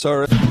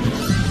Sorry.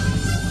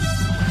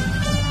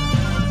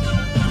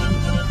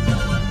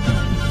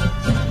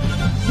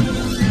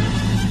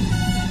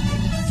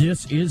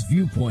 This is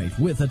Viewpoint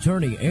with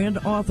attorney and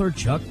author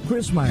Chuck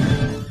Crismier.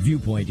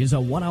 Viewpoint is a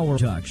 1-hour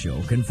talk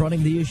show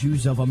confronting the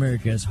issues of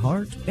America's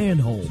heart and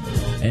home.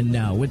 And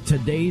now with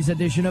today's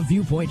edition of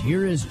Viewpoint,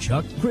 here is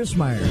Chuck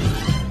Crismier.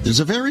 There's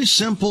a very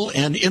simple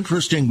and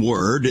interesting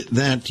word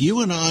that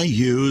you and I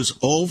use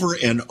over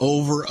and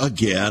over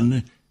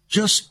again,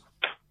 just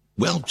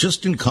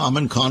in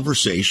common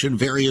conversation,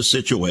 various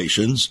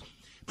situations.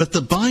 But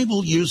the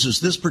Bible uses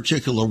this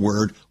particular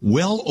word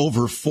well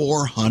over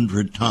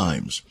 400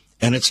 times.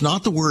 And it's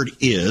not the word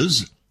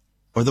is,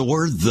 or the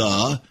word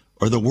the,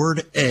 or the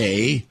word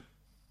a.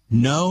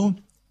 No,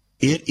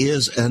 it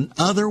is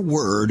another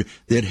word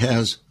that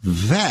has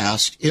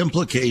vast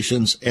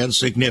implications and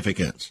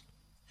significance.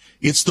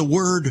 It's the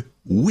word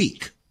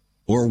week,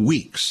 or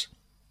weeks.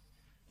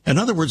 In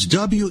other words,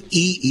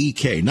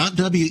 W-E-E-K, not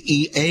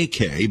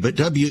W-E-A-K, but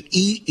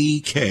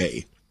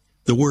W-E-E-K.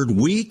 The word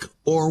week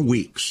or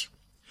weeks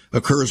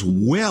occurs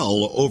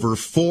well over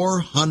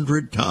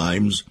 400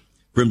 times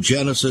from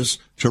Genesis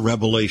to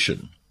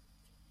Revelation.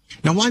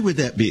 Now, why would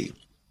that be?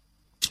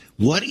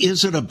 What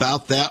is it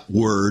about that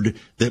word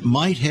that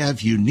might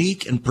have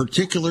unique and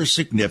particular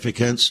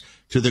significance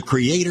to the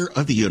creator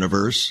of the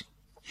universe,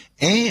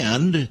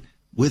 and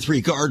with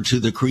regard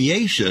to the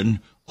creation,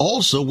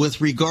 also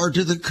with regard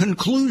to the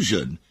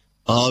conclusion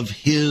of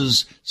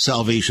his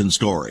salvation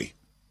story?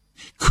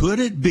 Could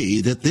it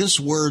be that this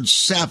word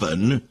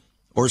seven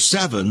or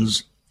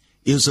sevens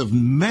is of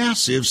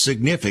massive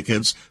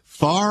significance,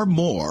 far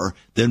more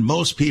than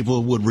most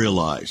people would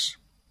realize?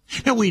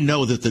 Now, we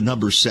know that the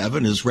number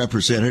 7 is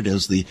represented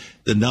as the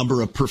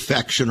number of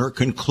perfection or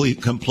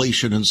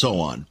completion and so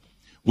on.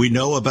 We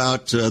know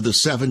about the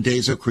 7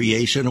 days of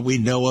creation, and we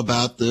know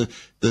about the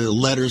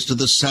letters to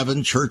the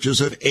 7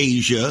 churches of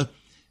Asia.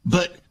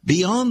 But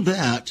beyond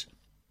that,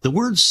 the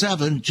word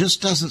 7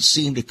 just doesn't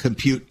seem to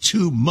compute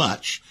too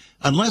much,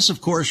 unless,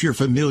 of course, you're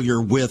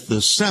familiar with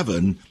the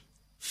 7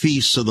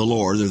 feasts of the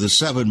Lord, or the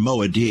 7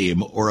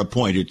 Moedim, or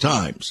appointed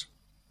times,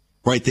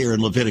 right there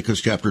in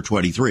Leviticus chapter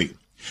 23.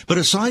 But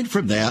aside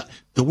from that,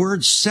 the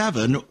word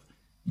 7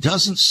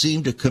 doesn't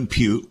seem to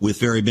compute with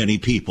very many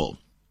people.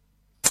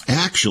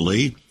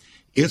 Actually,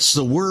 it's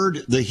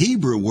the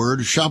Hebrew word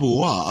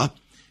Shabua,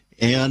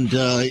 and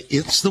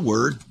it's the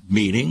word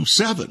meaning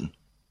 7.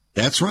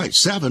 That's right,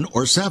 7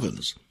 or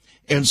sevens.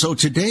 And so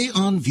today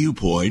on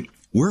Viewpoint,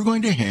 we're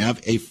going to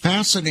have a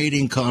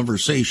fascinating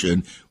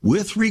conversation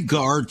with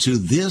regard to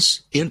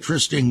this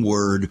interesting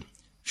word,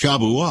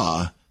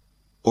 Shabua,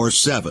 or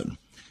 7.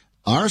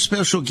 Our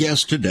special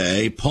guest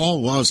today,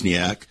 Paul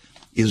Wozniak,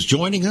 is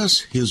joining us.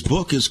 His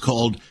book is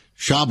called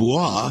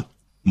Shabua,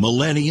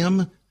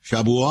 Millennium,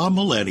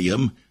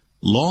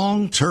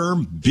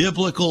 Long-Term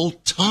Biblical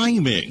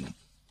Timing.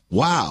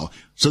 Wow.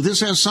 So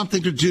this has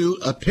something to do,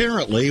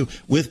 apparently,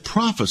 with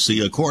prophecy,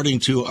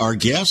 according to our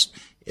guest,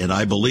 and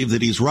I believe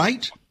that he's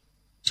right.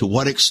 To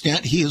what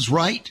extent he is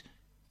right,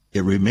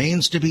 it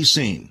remains to be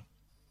seen.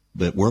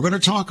 But we're going to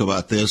talk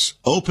about this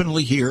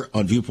openly here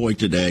on Viewpoint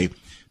today.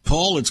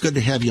 Paul, it's good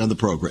to have you on the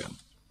program.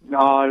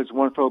 No, it's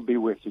wonderful to be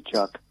with you,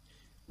 Chuck.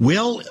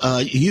 Well,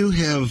 you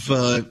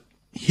have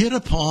hit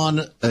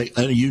upon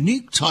a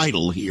unique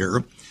title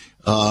here.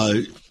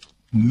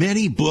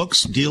 Many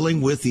books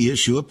dealing with the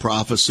issue of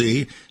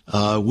prophecy.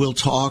 We'll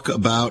talk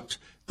about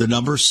the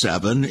number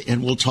 7,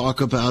 and we'll talk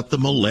about the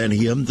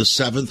millennium, the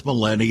 7th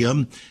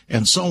millennium,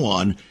 and so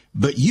on.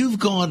 But you've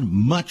gone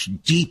much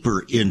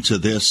deeper into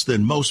this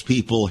than most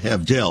people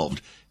have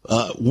delved.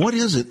 What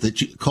is it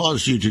that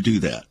caused you to do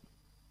that?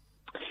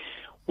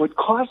 What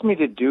caused me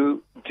to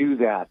do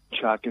that,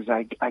 Chuck, is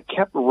I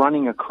kept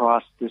running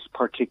across this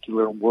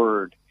particular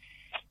word,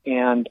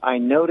 and I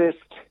noticed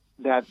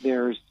that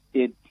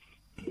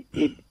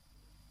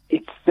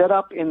it's set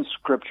up in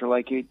Scripture,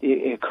 like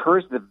it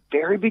occurs at the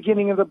very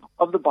beginning of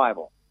the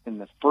Bible, in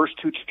the first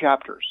 2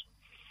 chapters,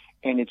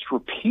 and it's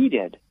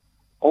repeated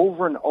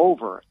over and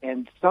over,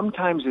 and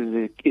sometimes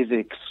it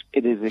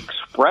is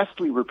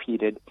expressly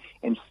repeated,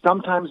 and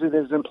sometimes it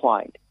is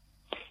implied.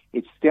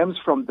 It stems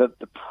from the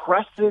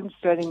precedent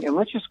setting, and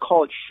let's just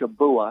call it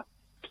Shabua,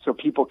 so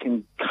people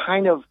can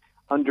kind of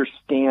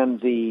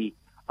understand the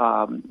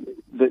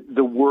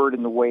word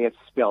and the way it's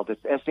spelled.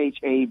 It's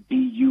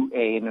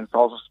S-H-A-B-U-A, and it's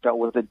also spelled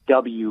with a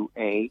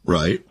W-A.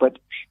 Right. But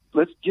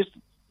let's just,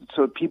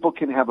 so people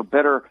can have a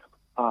better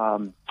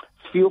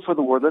feel for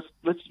the word,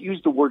 let's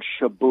use the word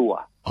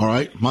Shabua. All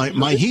right.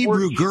 My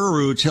Hebrew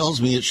guru tells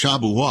me it's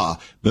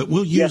Shabua, but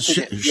we'll use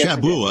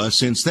Shabua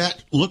since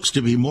that looks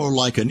to be more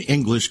like an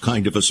English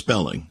kind of a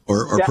spelling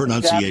or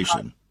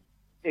pronunciation.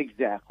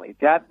 Exactly.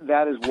 That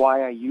is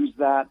why I use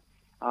that.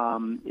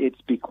 It's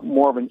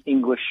more of an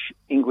English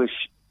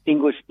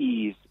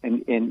ease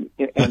and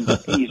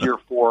easier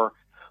for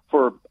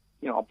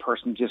a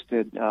person just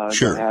that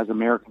has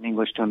American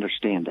English to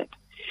understand it.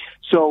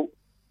 So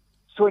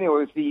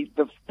anyways,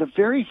 the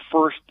very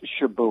first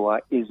Shabua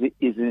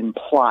is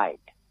implied.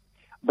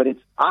 But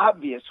it's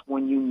obvious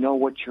when you know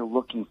what you're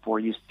looking for.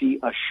 You see,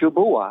 a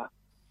Shabua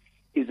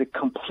is a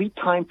complete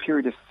time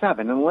period of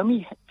 7. And let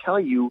me tell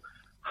you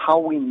how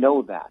we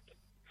know that.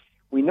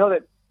 We know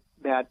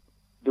that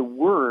the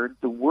word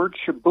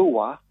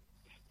Shabua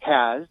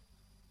has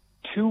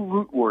 2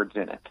 root words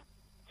in it.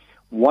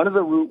 One of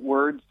the root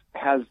words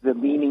has the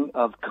meaning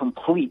of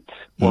complete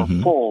or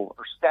full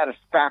or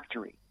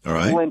satisfactory,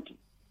 plenty.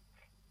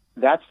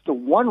 That's the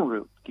one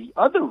root. The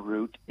other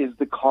root is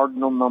the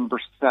cardinal number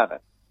 7.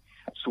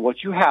 So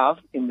what you have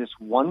in this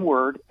one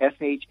word,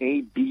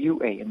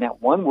 Shabua, in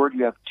that one word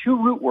you have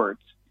 2 root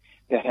words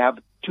that have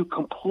 2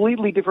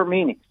 completely different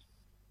meanings.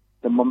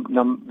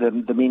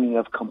 The meaning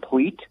of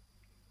complete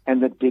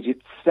and the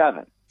digit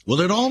 7. Well,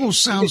 it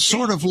almost sounds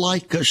sort of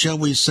like, shall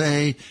we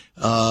say,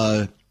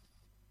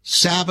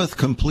 Sabbath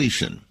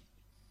completion.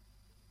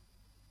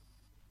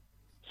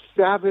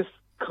 Sabbath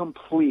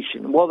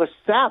completion. Well, the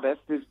Sabbath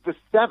is the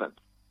 7th.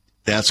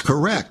 That's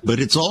correct, but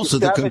it's also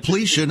the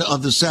completion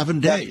of the 7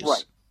 days. That's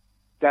right.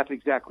 That's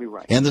exactly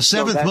right. And the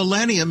 7th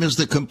millennium is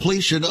the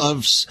completion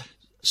of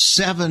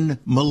 7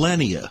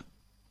 millennia.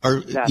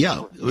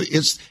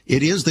 It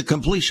is the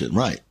completion,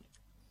 right?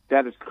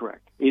 That is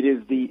correct. It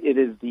is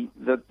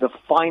the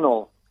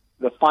final,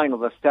 the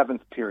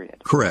 7th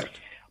period. Correct.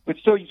 But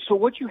so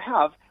what you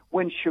have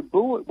when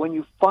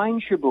you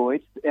find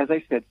Shabua, as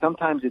I said,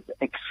 sometimes it's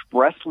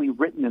expressly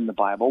written in the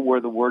Bible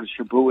where the word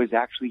Shabua is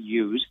actually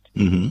used,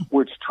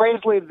 where it's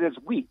translated as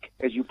week,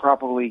 as you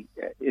correctly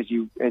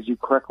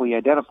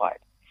identified.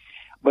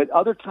 But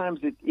other times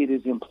it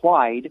is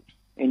implied,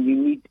 and you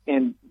need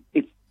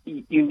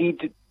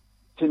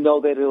to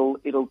know that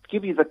it'll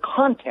give you the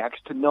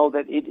context to know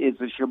that it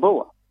is a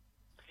Shabua.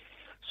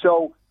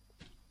 So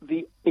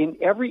in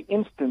every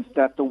instance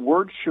that the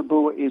word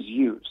Shabua is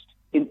used,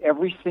 in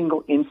every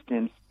single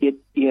instance, it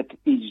is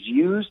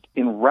used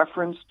in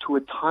reference to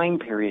a time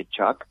period,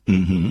 Chuck.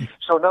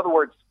 So in other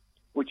words,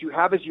 what you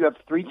have is you have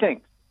 3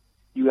 things.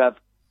 You have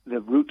the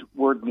root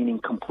word meaning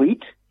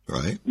complete.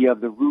 Right. You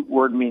have the root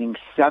word meaning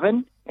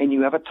 7, and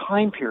you have a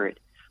time period.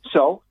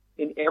 So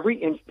in every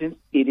instance,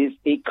 it is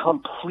a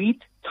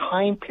complete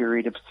time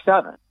period of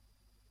 7.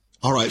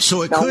 All right.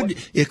 So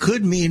it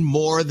could mean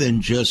more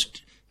than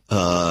just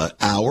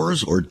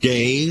hours or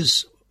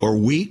days or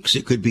weeks.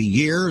 It could be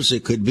years.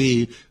 It could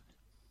be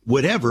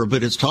whatever,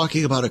 but it's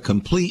talking about a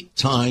complete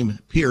time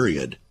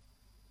period.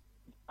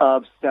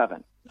 Of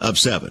 7. Of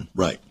 7,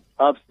 right.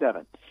 Of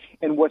 7.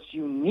 And what's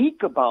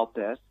unique about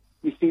this,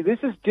 you see, this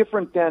is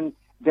different than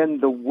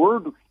the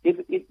word.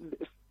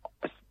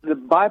 The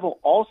Bible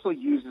also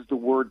uses the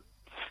word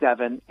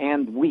 7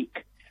 and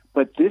week,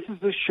 but this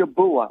is a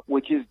Shabua,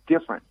 which is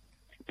different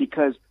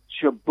because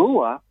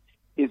Shabua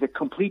is a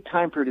complete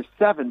time period of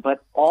 7,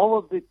 but all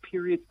of the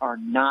periods are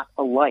not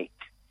alike.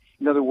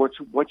 In other words,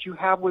 what you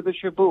have with a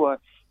Shabua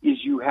is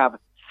you have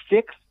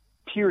 6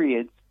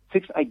 periods,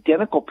 6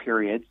 identical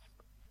periods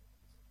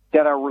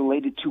that are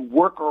related to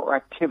work or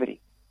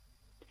activity.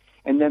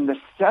 And then the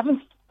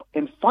 7th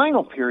and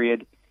final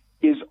period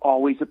is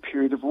always a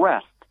period of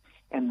rest.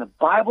 And the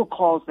Bible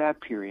calls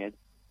that period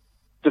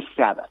the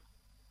Sabbath.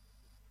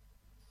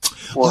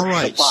 All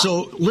right,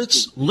 so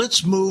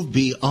let's move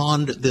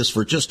beyond this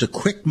for just a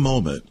quick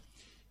moment.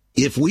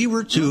 If we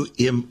were to,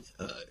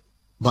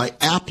 by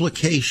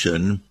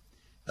application,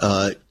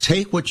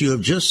 take what you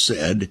have just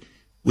said,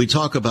 we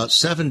talk about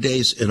 7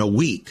 days in a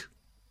week,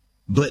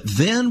 but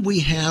then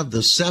we have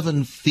the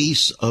 7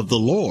 feasts of the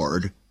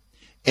Lord,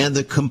 and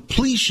the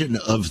completion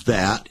of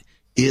that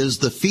is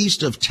the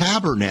Feast of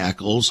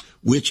Tabernacles,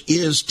 which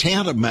is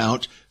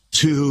tantamount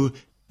to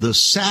the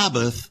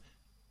Sabbath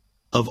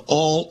of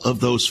all of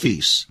those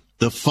feasts,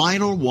 the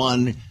final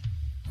one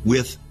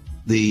with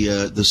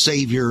the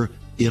Savior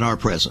in our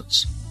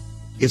presence.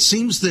 It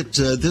seems that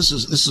this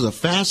is a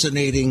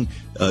fascinating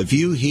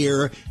view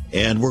here,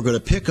 and we're going to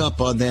pick up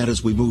on that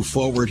as we move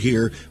forward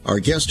here. Our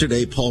guest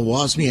today, Paul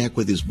Wozniak,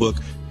 with his book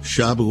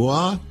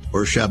Shabua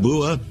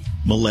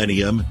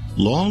Millennium,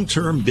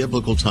 Long-Term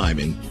Biblical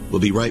Timing.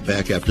 We'll be right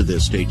back after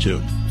this. Stay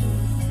tuned.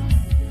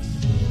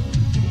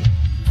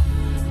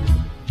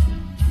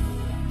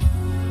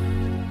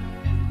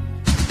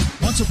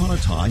 Once upon a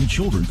time,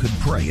 children could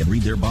pray and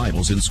read their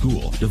Bibles in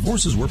school.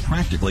 Divorces were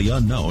practically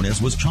unknown,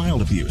 as was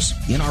child abuse.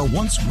 In our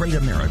once great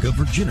America,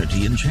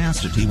 virginity and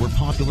chastity were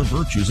popular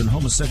virtues, and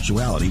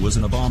homosexuality was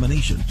an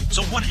abomination.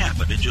 So what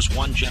happened in just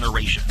one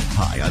generation?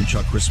 Hi, I'm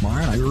Chuck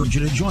Christmeyer, and I urge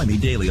you to join me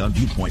daily on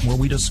Viewpoint, where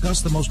we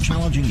discuss the most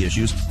challenging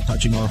issues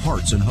touching our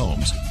hearts and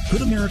homes.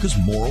 Could America's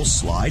moral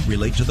slide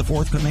relate to the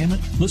Fourth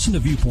Commandment? Listen to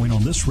Viewpoint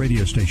on this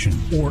radio station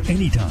or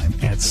anytime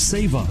at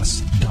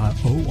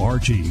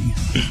saveus.org.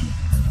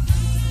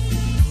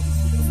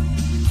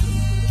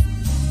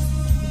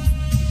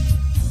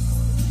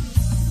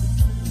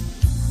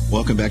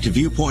 Welcome back to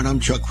Viewpoint.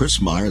 I'm Chuck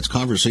Christmeyer. Its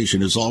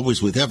conversation is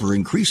always with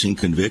ever-increasing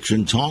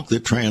conviction, talk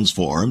that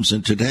transforms.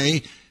 And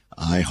today,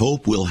 I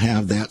hope we'll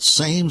have that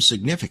same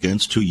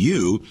significance to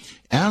you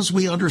as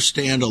we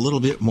understand a little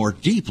bit more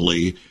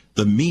deeply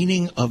the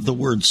meaning of the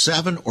word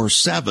 7 or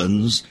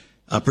sevens,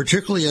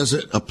 particularly as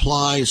it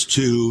applies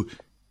to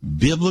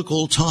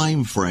biblical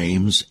time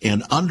frames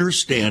and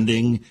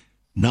understanding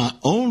not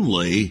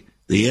only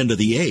the end of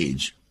the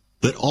age,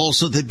 but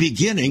also the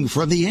beginning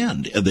from the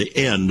end and the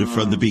end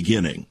from the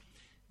beginning.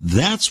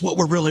 That's what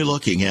we're really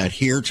looking at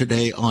here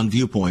today on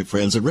Viewpoint,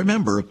 friends. And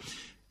remember,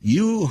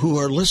 you who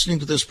are listening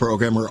to this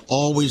program are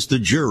always the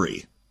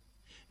jury.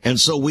 And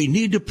so we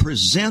need to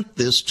present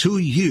this to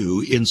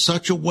you in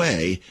such a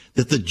way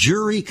that the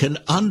jury can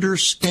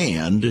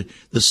understand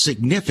the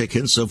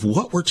significance of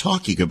what we're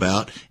talking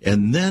about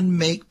and then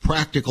make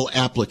practical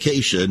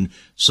application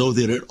so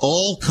that it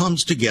all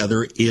comes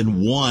together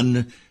in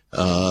one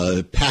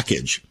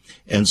package.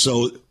 And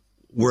so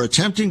we're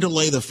attempting to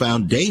lay the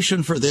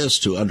foundation for this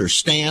to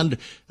understand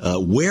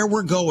where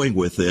we're going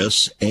with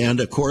this. And,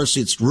 of course,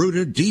 it's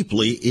rooted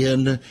deeply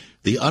in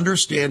the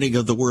understanding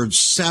of the word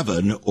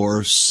seven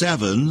or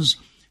sevens,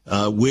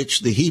 which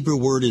the Hebrew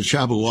word is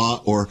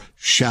Shabua or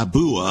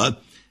Shabua.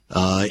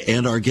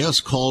 And our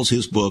guest calls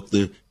his book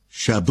the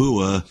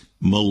Shabua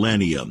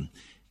Millennium.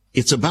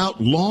 It's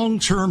about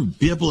long-term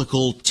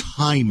biblical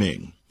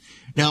timing.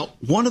 Now,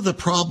 one of the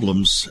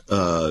problems,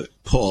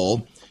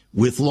 Paul,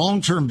 with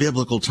long-term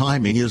biblical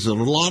timing is that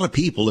a lot of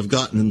people have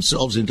gotten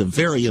themselves into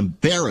very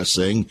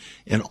embarrassing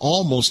and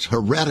almost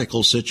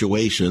heretical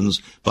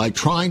situations by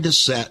trying to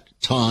set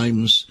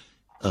times,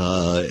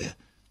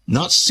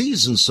 not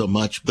seasons so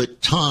much,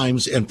 but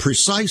times and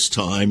precise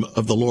time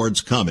of the Lord's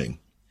coming.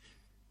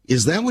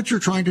 Is that what you're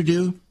trying to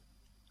do?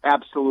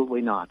 Absolutely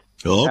not.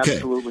 Okay.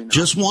 Absolutely not.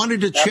 Just wanted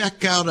to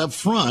check out up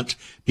front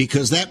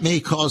because that may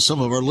cause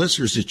some of our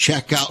listeners to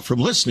check out from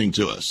listening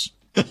to us.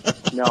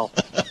 No,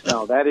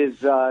 that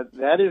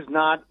is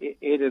not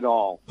it at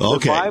all.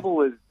 Okay. The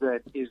Bible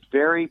is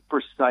very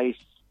precise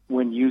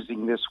when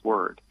using this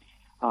word.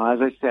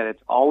 As I said,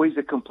 it's always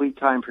a complete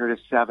time period of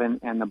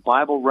 7, and the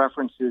Bible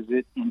references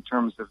it in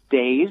terms of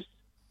days,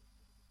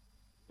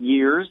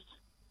 years,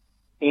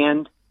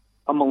 and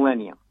a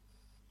millennium.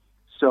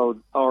 So,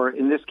 or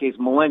in this case,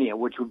 millennia,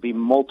 which would be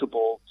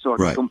multiple, so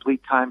it's a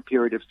complete time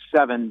period of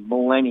 7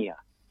 millennia.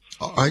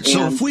 All right,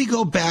 so if we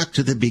go back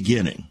to the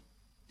beginning,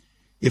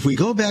 there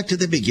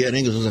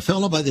was a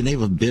fellow by the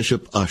name of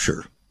Bishop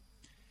Ussher.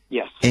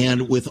 Yes.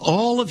 And with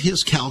all of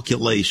his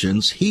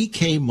calculations, he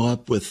came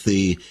up with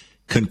the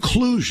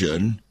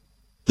conclusion,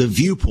 the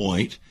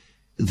viewpoint,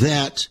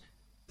 that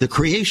the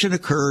creation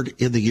occurred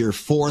in the year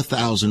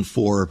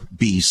 4004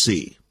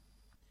 BC.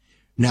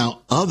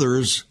 Now,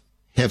 others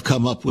have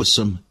come up with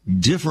some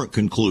different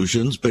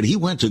conclusions, but he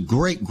went to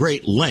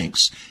great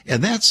lengths.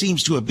 And that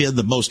seems to have been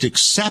the most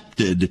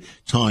accepted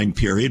time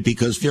period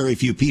because very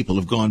few people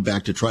have gone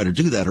back to try to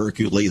do that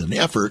Herculean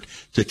effort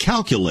to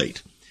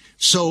calculate.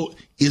 So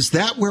is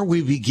that where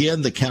we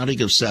begin the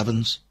counting of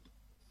sevens?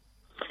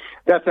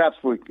 That's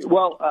absolutely.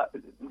 Well,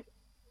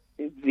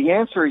 the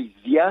answer is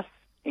yes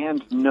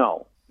and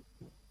no,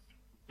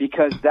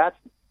 because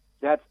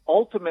that's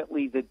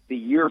ultimately the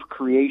year of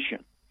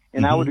creation.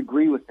 And I would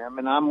agree with them,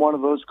 and I'm one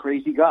of those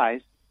crazy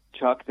guys,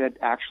 Chuck, that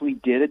actually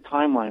did a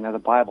timeline of the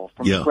Bible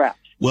from scratch.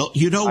 Well,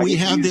 we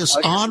have this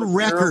on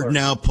record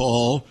now,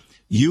 Paul.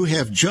 You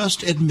have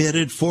just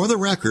admitted for the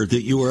record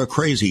that you are a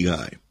crazy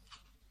guy.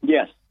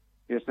 Yes,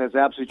 that's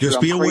absolutely true.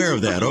 Just be aware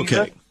of that,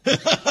 okay.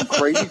 I'm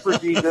crazy for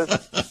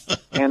Jesus,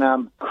 and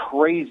I'm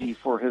crazy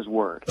for his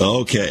word.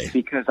 Okay.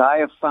 Because I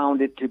have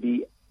found it to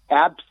be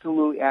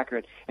absolutely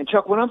accurate. And,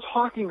 Chuck, when I'm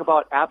talking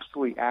about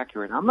absolutely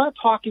accurate, I'm not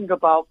talking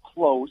about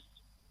close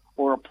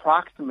or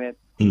approximate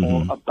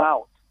or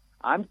about.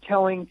 I'm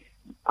telling,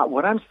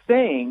 what I'm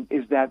saying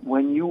is that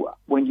when you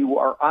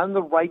are on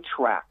the right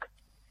track,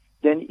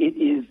 then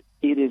it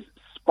is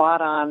spot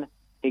on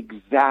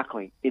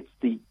exactly. It's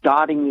the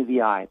dotting of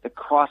the I, the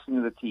crossing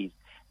of the T's.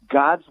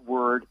 God's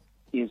word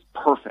is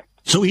perfect.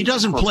 So he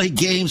doesn't play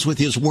games with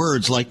his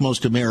words like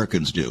most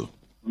Americans do.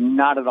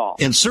 Not at all.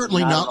 And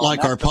certainly not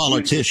like our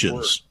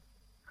politicians.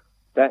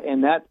 Chuck,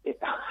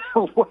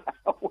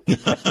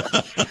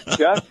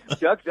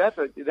 that's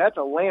a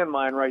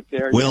landmine right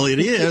there. Well, it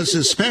is,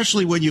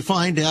 especially when you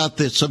find out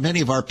that so many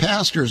of our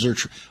pastors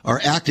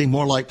are acting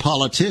more like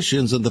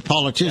politicians, and the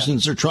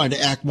politicians are trying to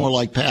act more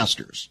like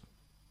pastors.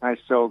 I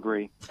so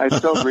agree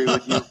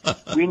with you.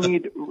 We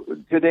need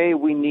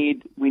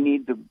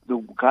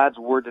the God's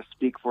word to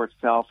speak for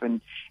itself,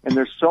 and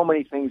there's so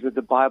many things that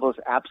the Bible is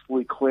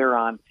absolutely clear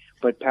on,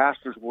 but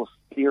pastors will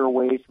steer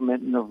away from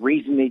it, and the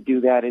reason they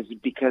do that is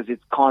because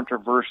it's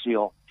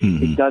controversial.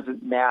 It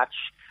doesn't match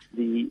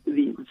the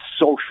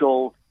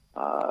social,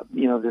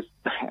 this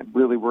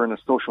really we're in a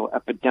social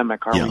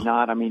epidemic, are we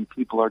not? I mean,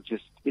 people are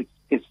just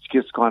it's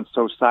just gone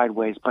so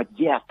sideways, but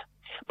yet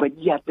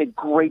the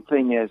great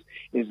thing is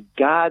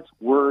God's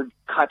word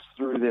cuts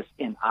through this,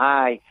 and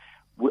I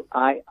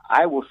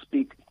will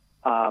speak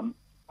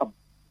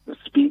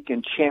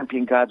and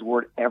champion God's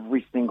word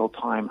every single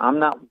time. I'm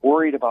not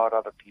worried about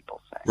other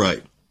people saying.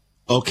 Right.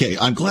 Okay.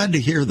 I'm glad to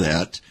hear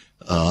that.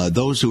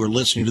 Those who are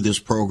listening to this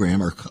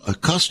program are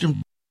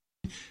accustomed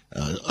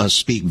to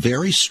speak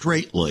very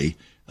straightly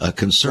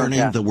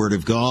concerning the word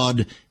of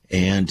God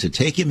and to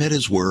take him at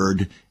his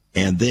word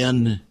and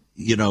then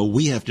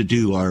we have to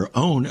do our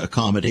own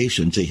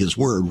accommodation to his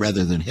word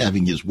rather than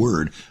having his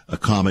word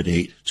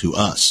accommodate to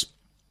us.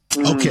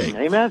 Okay.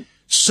 Amen.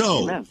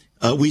 So Amen.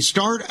 We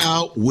start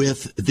out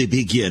with the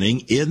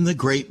beginning, in the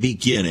great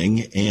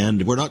beginning,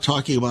 and we're not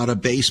talking about a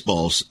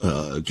baseball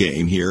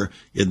game here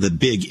in the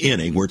big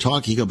inning. We're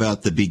talking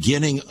about the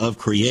beginning of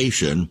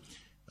creation,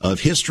 of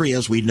history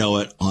as we know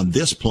it on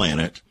this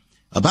planet,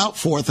 about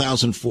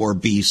 4004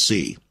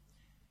 BC.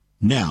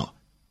 Now,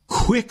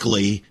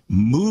 quickly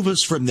move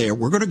us from there.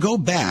 We're going to go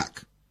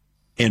back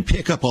and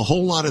pick up a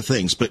whole lot of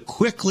things, but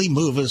quickly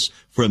move us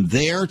from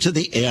there to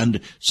the end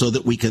so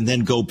that we can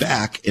then go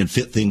back and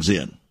fit things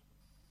in.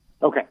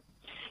 Okay.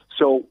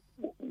 So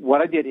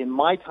what I did in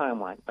my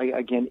timeline,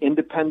 again,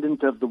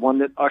 independent of the one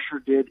that Usher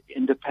did,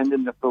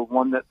 independent of the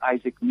one that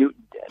Isaac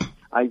Newton did,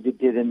 I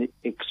did an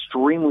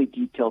extremely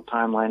detailed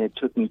timeline. It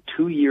took me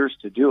 2 years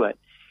to do it.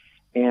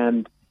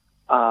 And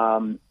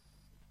the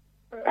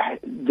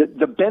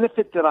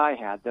benefit that I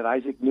had that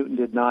Isaac Newton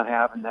did not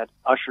have and that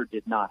Usher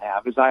did not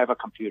have is I have a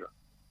computer.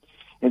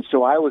 And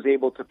so I was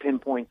able to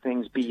pinpoint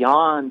things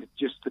beyond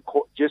just the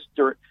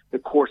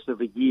course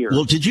of a year.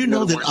 Well, did you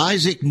know that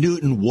Isaac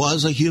Newton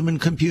was a human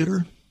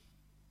computer?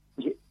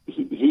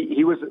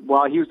 He was,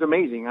 well, he was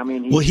amazing. I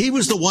mean, he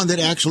was the one that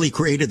actually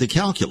created the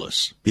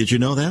calculus. Did you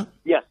know that?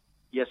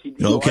 Yes, he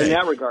did. Okay. In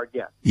that regard,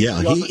 yes.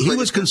 Yeah, he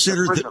was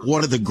considered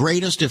one of the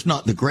greatest, if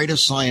not the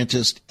greatest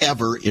scientist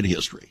ever in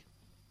history.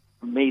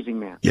 Amazing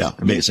man. Yeah,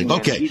 amazing. Man.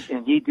 Okay.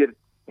 He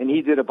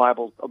did a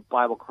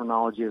Bible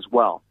chronology as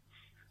well.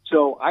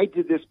 So I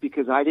did this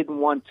because I didn't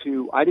want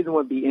to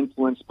be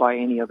influenced by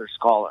any other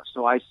scholar.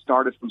 So I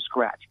started from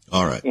scratch.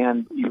 All right.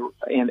 And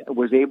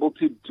was able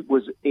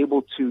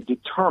to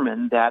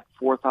determine that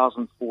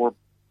 4004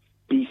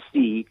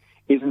 BC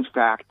is in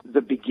fact the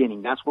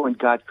beginning. That's when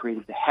God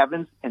created the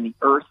heavens and the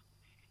earth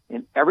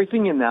and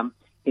everything in them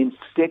in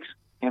 6.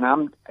 And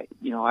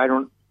I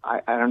don't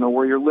know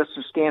where your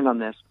listeners stand on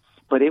this,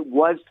 but it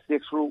was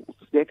 6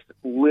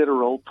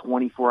 literal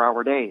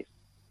 24-hour days.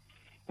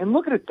 And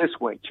look at it this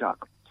way,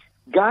 Chuck.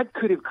 God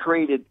could have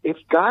created, if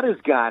God is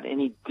God and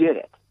he did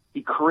it,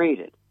 he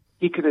created,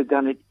 he could have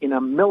done it in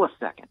a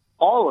millisecond,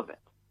 all of it.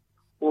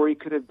 Or he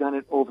could have done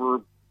it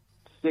over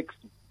 6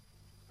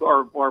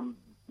 or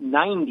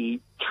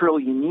 90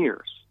 trillion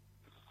years.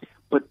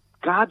 But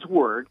God's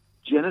word,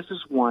 Genesis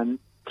 1,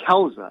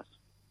 tells us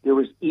there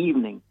was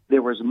evening,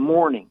 there was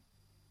morning,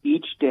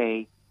 each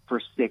day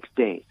for 6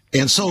 days.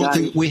 And so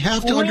we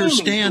have to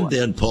understand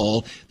then,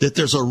 Paul, that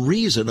there's a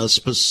reason, a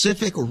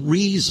specific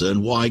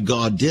reason why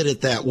God did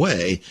it that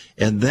way,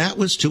 and that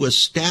was to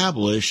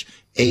establish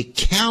a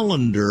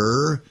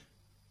calendar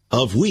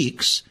of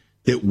weeks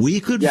that we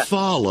could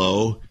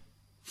follow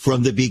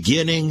from the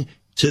beginning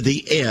to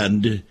the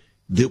end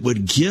that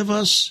would give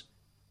us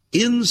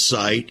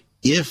insight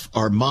if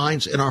our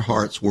minds and our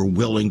hearts were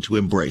willing to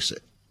embrace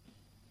it.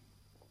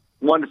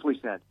 Wonderfully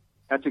said.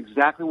 That's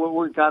exactly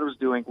what God was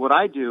doing. What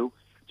I do,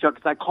 Chuck,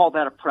 is I call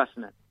that a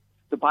precedent.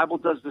 The Bible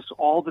does this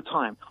all the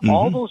time. Mm-hmm.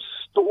 All those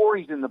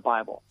stories in the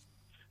Bible,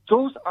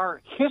 those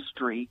are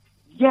history,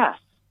 yes,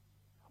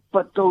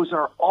 but those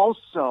are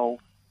also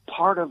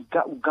part of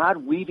God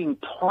weaving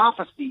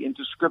prophecy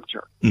into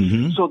Scripture.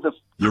 Mm-hmm. So the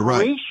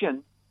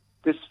creation,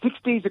 the 6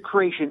 days of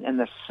creation and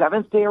the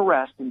seventh day of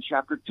rest in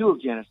chapter 2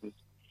 of Genesis,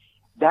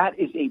 that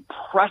is a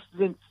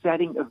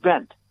precedent-setting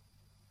event.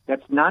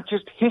 That's not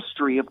just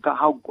history of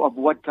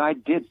what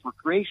God did for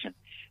creation.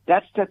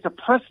 That sets a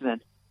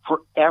precedent for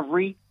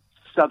every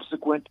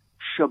subsequent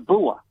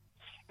Shabua.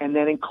 And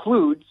that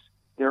includes,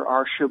 there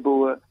are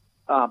Shabua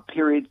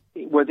periods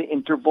where the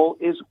interval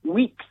is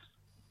weeks.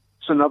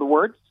 So in other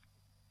words,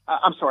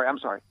 I'm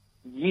sorry,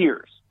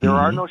 years. There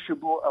are no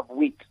Shabua of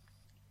weeks.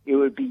 It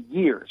would be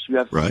years. You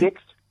have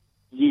 6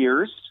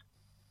 years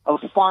of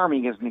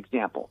farming as an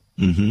example.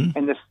 Mm-hmm.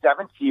 And the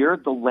 7th year,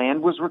 the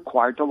land was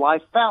required to lie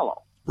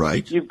fallow.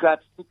 Right. You've got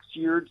 6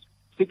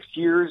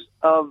 years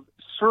of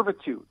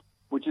servitude,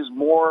 which is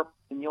more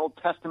in the Old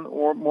Testament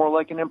or more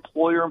like an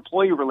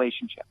employer-employee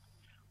relationship.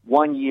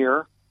 1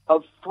 year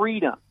of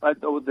freedom.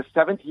 The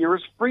 7th year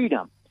is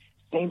freedom.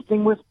 Same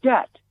thing with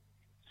debt.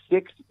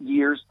 6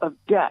 years of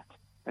debt.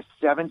 A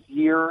 7th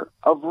year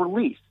of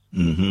release.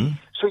 Mm-hmm.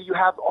 So you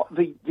have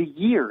the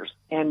years,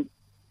 and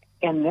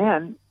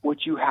then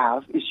what you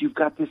have is you've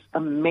got this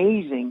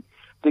amazing,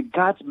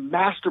 God's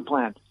master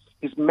plan.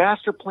 His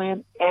master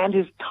plan and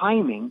his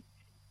timing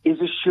is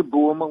a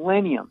Shabua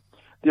millennium.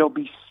 There'll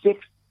be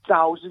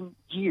 6,000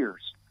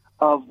 years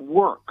of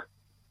work,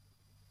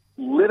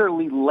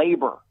 literally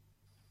labor.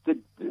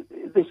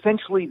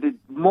 Essentially, the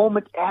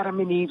moment Adam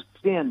and Eve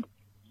sinned,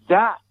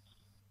 that's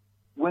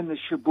when the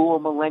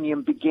Shabua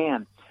millennium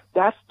began.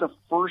 That's the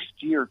first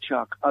year,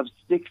 Chuck, of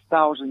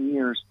 6,000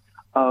 years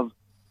of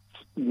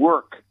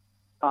work,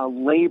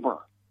 labor.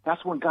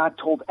 That's when God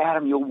told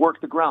Adam, you'll work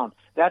the ground.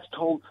 That's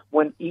told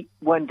when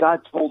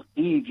God told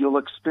Eve, you'll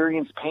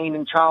experience pain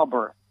in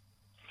childbirth.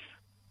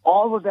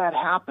 All of that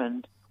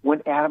happened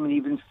when Adam and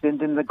Eve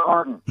sinned in the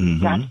garden.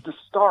 Mm-hmm. That's the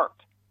start.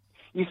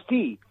 You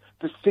see,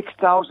 the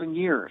 6,000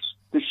 years,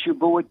 the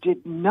Shabua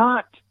did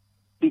not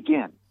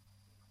begin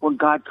when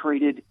God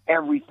created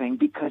everything,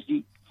 because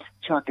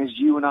Chuck, as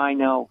you and I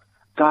know,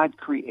 God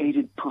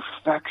created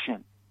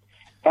perfection.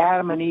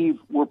 Adam and Eve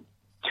were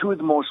two of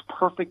the most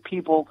perfect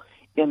people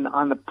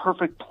on the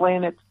perfect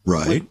planet,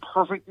 right, with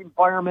perfect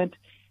environment.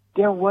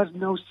 There was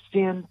no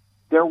sin.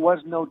 There was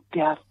no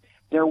death.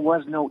 There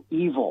was no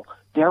evil.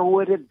 There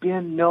would have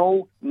been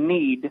no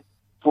need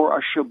for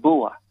a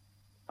Shabua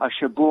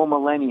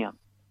Millennium.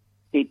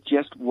 It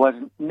just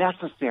wasn't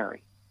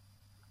necessary.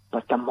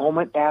 But the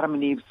moment Adam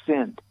and Eve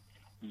sinned,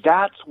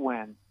 that's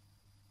when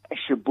a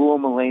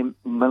Shabua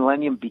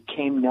Millennium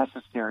became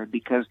necessary,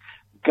 because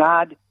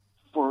God,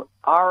 for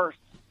our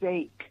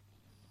sake,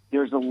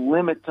 there's a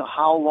limit to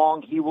how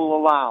long he will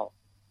allow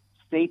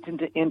Satan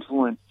to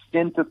influence,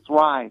 sin to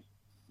thrive,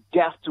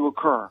 death to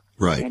occur,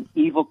 right, and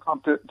evil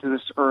come to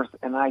this earth.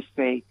 And I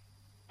say,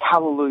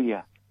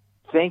 hallelujah.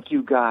 Thank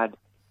you, God,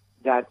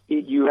 that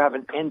you have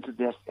an end to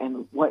this.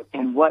 And what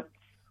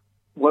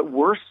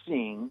we're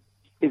seeing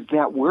is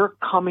that we're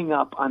coming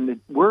up on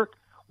we're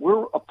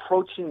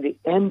approaching the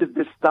end of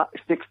this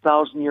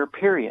 6,000-year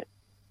period.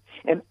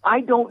 And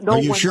I don't know.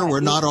 Are you sure we're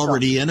not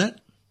already in it?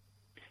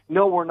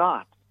 No, we're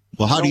not.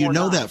 Well, how do you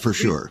know that for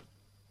sure?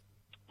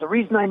 The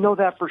reason I know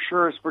that for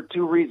sure is for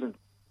two reasons.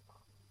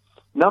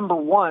 Number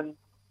one,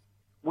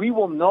 we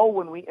will know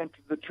when we enter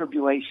the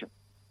tribulation,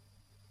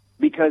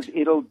 because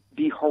it'll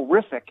be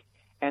horrific.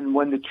 And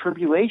when the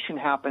tribulation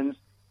happens,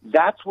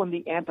 that's when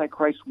the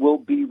Antichrist will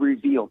be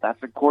revealed.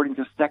 That's according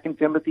to 2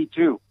 Timothy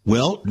 2.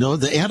 Well, no,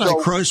 the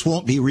Antichrist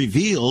won't be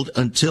revealed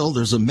until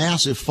there's a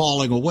massive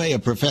falling away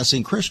of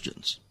professing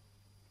Christians.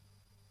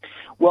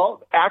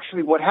 Well,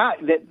 actually,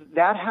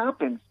 that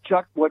happens,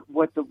 Chuck. What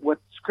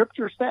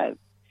Scripture says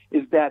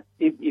is that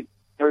if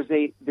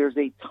there's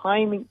a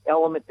timing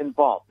element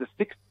involved.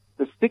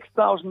 The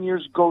 6,000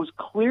 years goes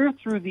clear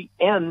through the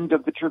end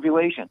of the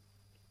tribulation.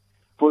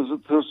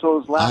 So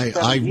those last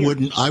 7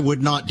 years. I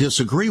would not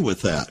disagree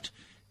with that.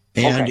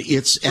 And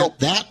it's at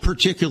that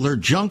particular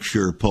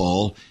juncture,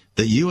 Paul,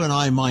 that you and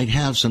I might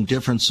have some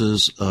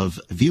differences of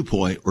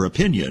viewpoint or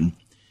opinion.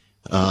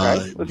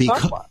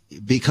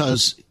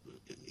 Because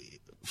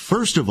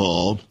first of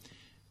all,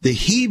 the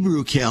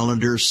Hebrew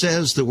calendar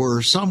says that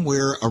we're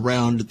somewhere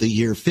around the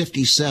year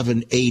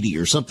 5780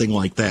 or something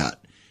like that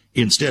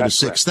instead of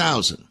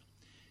 6,000,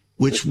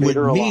 which would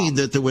mean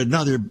that there would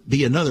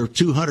be another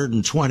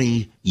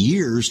 220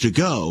 years to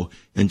go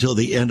until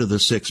the end of the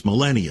sixth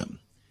millennium.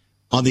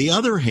 On the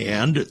other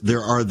hand,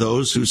 there are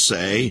those who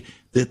say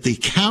that the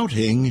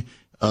counting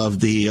of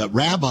the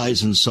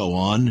rabbis and so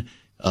on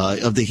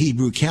of the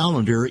Hebrew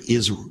calendar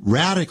is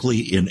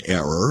radically in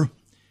error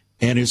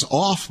and is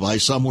off by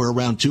somewhere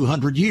around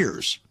 200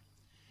 years.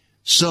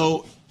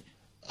 So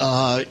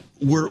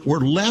we're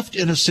left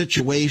in a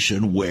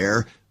situation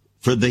where,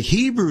 for the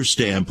Hebrew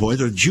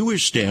standpoint or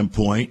Jewish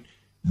standpoint,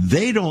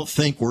 they don't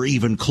think we're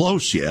even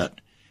close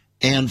yet.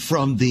 And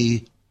from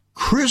the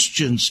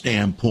Christian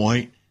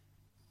standpoint,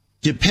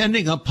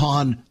 depending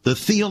upon the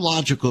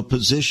theological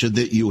position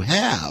that you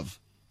have,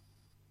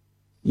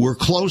 we're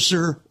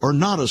closer or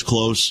not as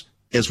close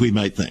as we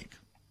might think.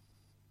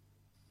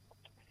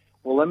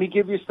 Well, let me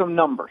give you some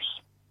numbers,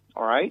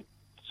 all right?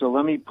 So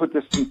let me put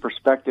this in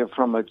perspective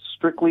from a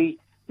strictly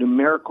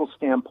numerical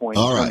standpoint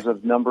in terms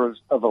of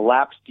numbers of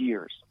elapsed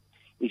years.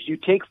 If you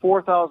take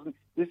 4,000,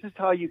 this is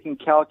how you can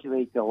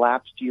calculate the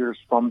elapsed years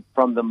from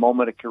the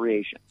moment of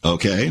creation.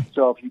 Okay.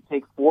 So if you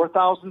take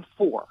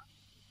 4,004,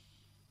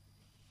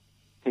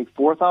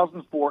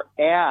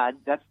 add,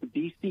 that's the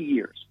BC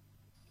years,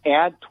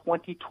 add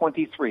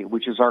 2023,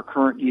 which is our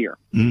current year.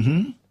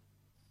 Mm-hmm.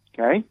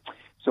 Okay?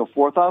 So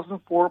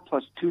 4,004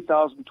 plus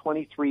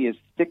 2,023 is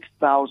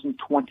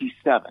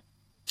 6,027.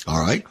 All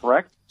right.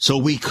 Correct? So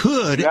we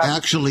could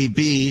actually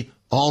be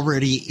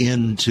already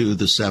into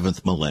the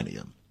seventh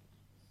millennium.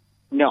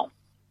 No.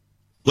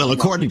 Well,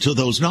 according to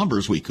those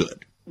numbers, we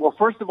could. Well,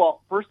 first of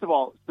all,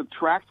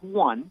 subtract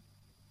 1,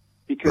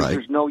 because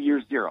there's no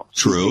year 0.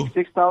 So True. you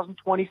take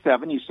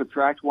 6,027, you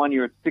subtract 1,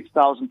 you're at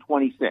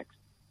 6,026.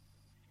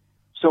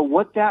 So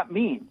what that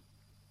means,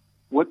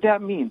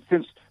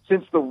 since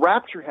the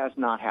rapture has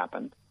not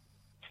happened,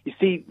 you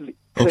see.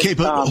 Okay,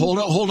 but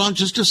hold on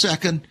just a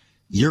second.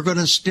 You're going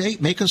to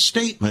make a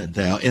statement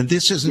now, and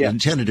this isn't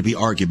intended to be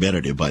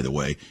argumentative, by the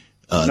way.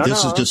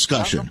 This is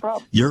discussion.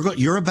 No,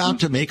 you're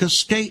about to make a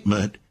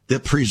statement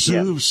that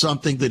presumes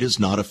something that is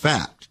not a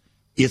fact.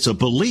 It's a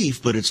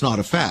belief, but it's not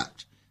a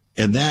fact,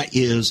 and that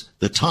is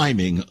the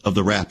timing of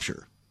the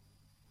rapture.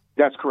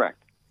 That's correct.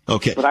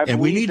 Okay,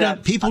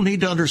 and people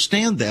need to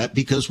understand that,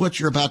 because what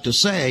you're about to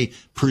say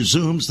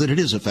presumes that it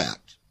is a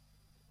fact.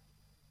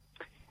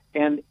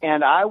 And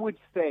I would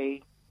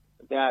say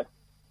that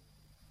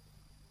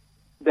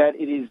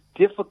it is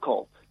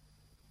difficult.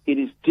 It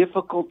is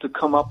difficult to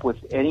come up with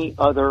any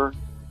other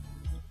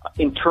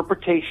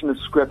interpretation of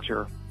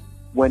Scripture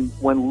when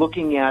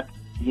looking at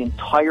the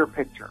entire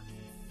picture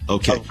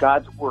of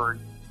God's Word,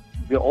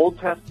 the Old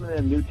Testament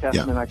and New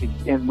Testament.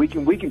 Yeah.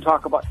 We can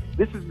talk about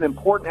this. Is an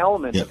important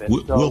element of it.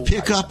 We'll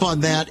pick up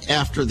on that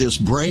after this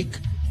break,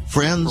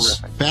 friends.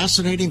 Terrific.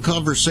 Fascinating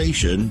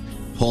conversation.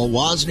 Paul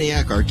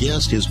Wozniak, our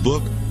guest, his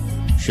book,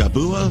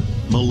 Shabua,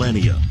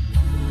 Millennium.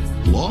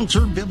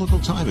 Long-term biblical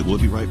timing. We'll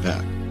be right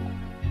back.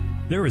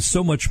 There is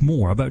so much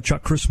more about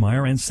Chuck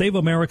Crismier and Save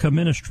America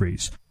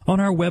Ministries on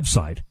our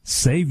website,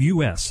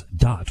 saveus.org.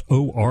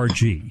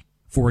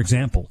 For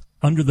example,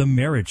 under the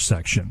marriage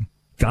section,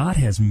 God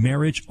has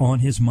marriage on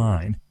his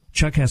mind.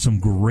 Chuck has some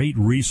great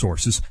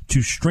resources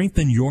to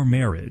strengthen your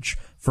marriage.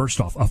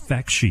 First off, a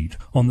fact sheet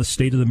on the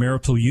state of the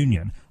marital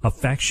union, a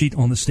fact sheet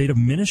on the state of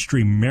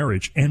ministry,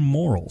 marriage, and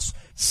morals.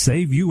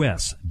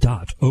 SaveUS.org.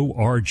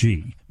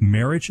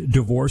 Marriage,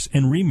 divorce,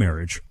 and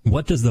remarriage.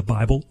 What does the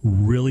Bible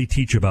really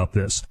teach about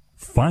this?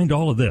 Find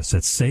all of this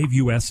at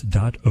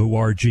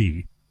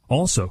SaveUS.org.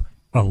 Also,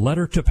 a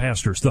letter to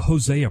pastors, the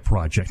Hosea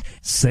Project,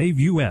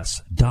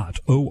 SaveUS.org,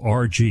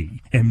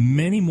 and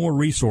many more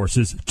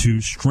resources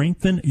to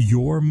strengthen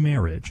your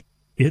marriage.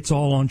 It's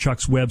all on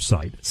Chuck's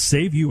website,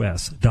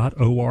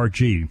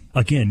 SaveUS.org.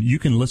 Again, you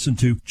can listen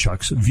to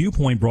Chuck's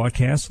Viewpoint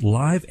broadcast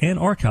live and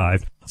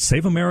archived.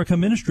 Save America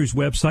Ministries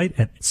website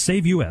at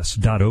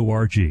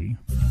SaveUS.org.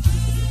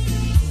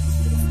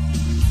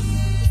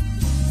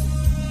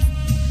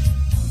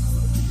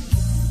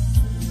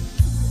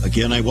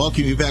 Again, I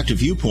welcome you back to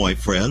Viewpoint,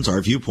 friends.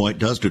 Our viewpoint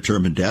does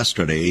determine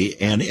destiny.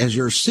 And as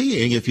you're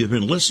seeing, if you've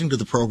been listening to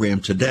the program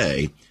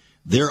today,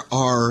 there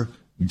are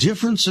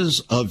differences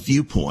of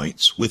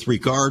viewpoints with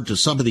regard to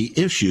some of the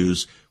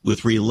issues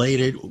with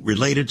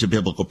related to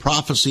biblical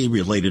prophecy,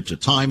 related to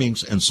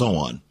timings, and so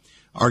on.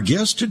 Our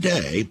guest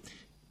today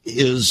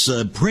is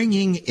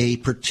bringing a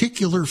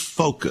particular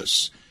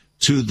focus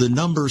to the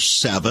number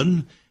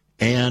 7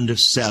 and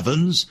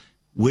sevens,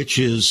 which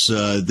is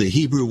the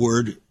Hebrew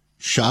word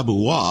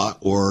Shabua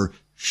or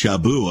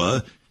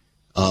Shabua,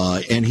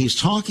 and he's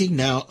talking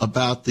now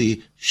about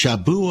the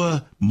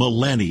Shabua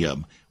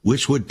Millennium,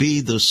 which would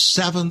be the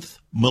 7th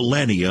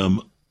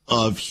millennium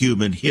of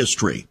human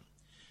history.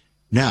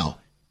 Now,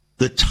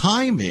 the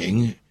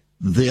timing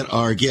that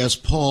our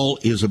guest Paul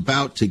is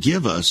about to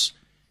give us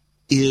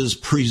is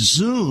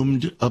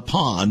presumed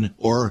upon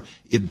or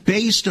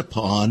based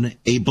upon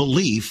a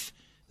belief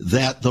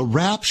that the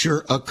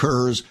rapture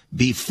occurs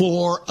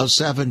before a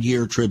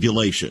 7-year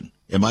tribulation.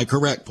 Am I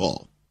correct,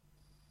 Paul?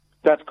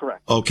 That's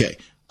correct. Okay.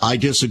 I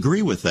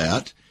disagree with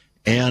that,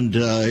 and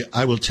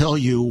I will tell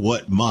you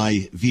what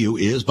my view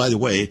is. By the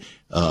way,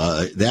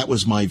 that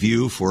was my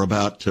view for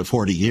about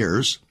 40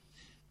 years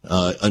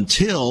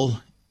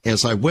until,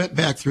 as I went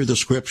back through the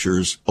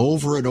scriptures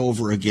over and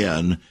over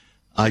again,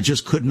 I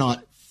just could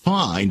not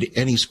find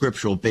any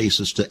scriptural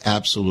basis to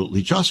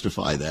absolutely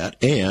justify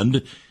that.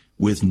 And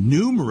with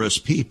numerous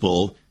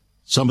people,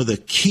 some of the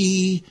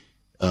key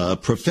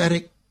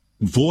prophetic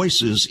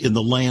voices in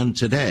the land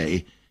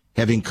today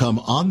having come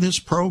on this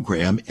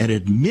program and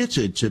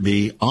admitted to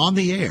me on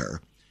the air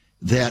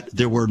that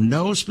there were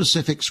no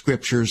specific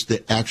scriptures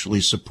that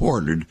actually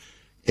supported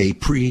a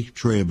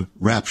pre-trib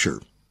rapture.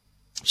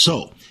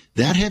 So,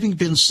 that having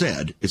been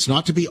said, it's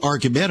not to be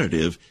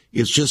argumentative,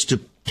 it's just to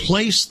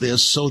place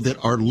this so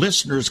that our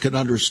listeners can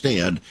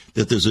understand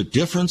that there's a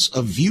difference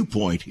of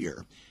viewpoint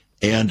here.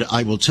 And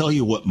I will tell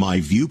you what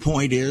my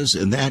viewpoint is,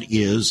 and that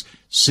is,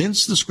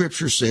 since the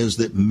scripture says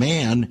that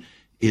man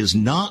is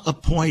not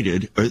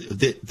appointed, or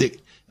that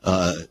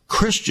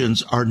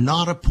Christians are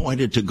not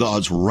appointed to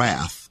God's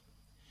wrath,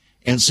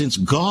 and since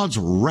God's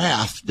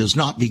wrath does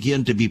not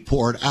begin to be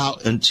poured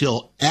out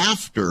until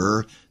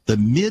after the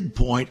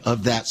midpoint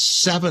of that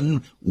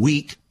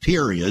 7-week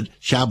period,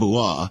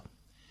 Shabua,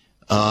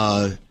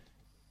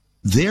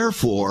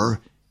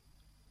 therefore,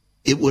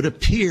 it would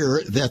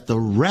appear that the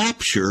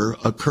rapture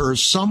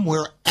occurs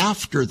somewhere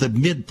after the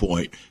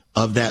midpoint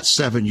of that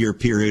 7-year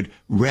period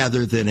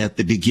rather than at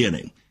the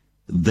beginning.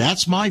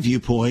 That's my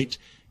viewpoint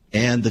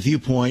and the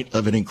viewpoint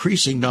of an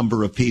increasing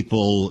number of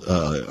people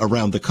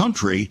around the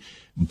country,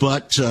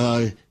 but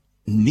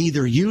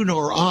neither you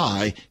nor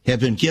I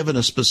have been given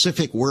a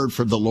specific word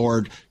from the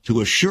Lord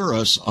to assure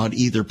us on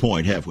either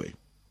point, have we?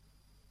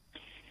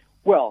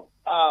 Well,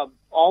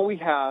 all we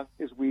have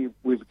is we've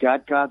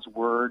got God's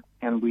word,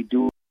 and we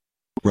do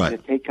right. to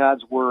take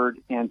God's word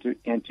and to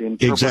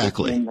interpret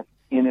exactly. it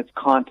in its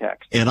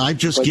context. And I've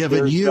just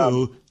given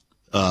you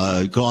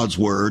God's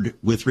word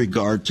with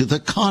regard to the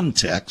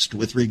context,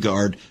 with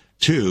regard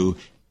to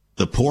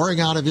the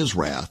pouring out of his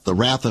wrath. The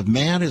wrath of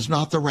man is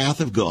not the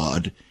wrath of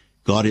God.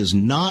 God has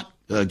not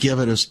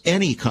given us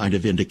any kind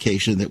of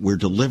indication that we're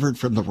delivered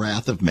from the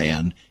wrath of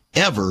man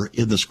ever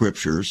in the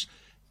scriptures,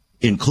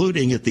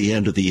 including at the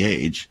end of the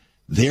age.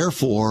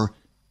 Therefore,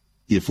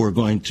 if we're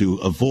going to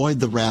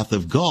avoid the wrath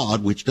of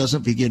God, which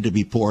doesn't begin to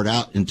be poured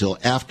out until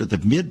after the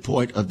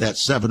midpoint of that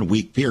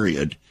 7-week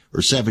period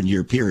or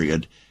 7-year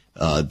period,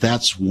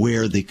 that's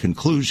where the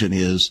conclusion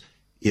is.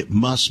 It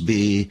must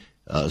be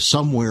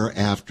somewhere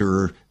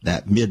after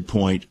that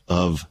midpoint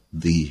of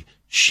the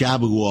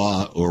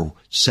Shabua or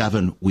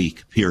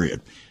 7-week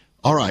period.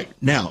 All right.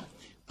 Now,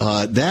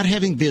 that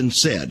having been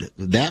said,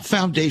 that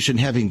foundation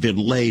having been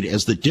laid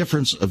as the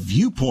difference of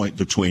viewpoint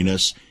between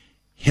us,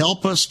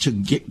 help us to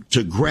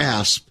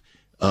grasp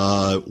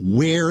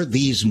where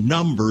these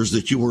numbers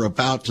that you were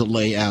about to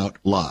lay out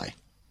lie.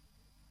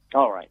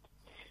 All right.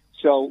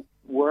 So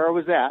where I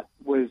was at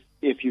was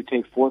if you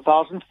take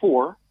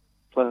 4,004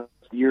 plus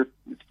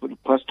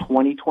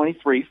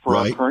 2023 for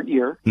our current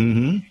year,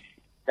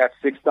 that's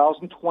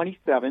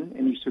 6,027,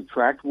 and you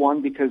subtract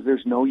 1 because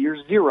there's no year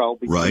 0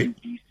 between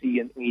BC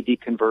and AD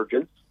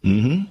convergence.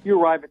 You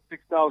arrive at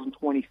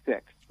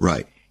 6,026.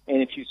 Right.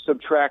 And if you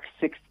subtract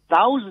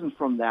 6,000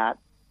 from that,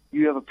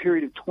 you have a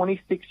period of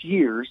 26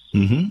 years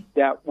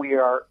that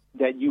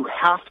you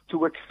have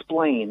to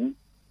explain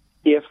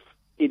if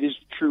it is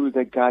true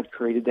that God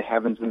created the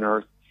heavens and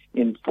earth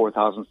in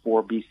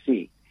 4004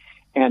 BC.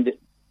 And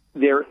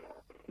there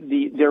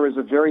is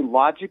a very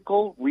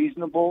logical,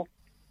 reasonable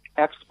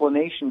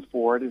explanation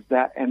for it,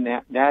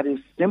 that is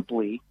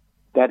simply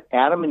that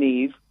Adam and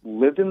Eve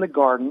lived in the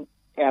garden.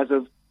 As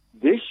of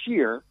this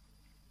year,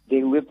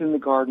 they lived in the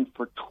garden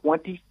for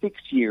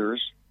 26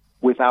 years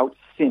without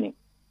sinning,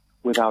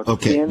 without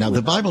sin. Now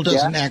the Bible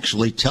doesn't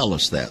actually tell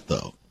us that,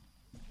 though,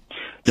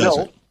 does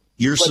it?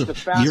 You're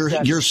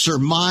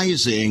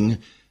surmising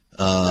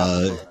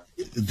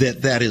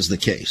that is the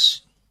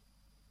case.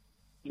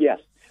 Yes,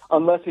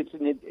 unless it's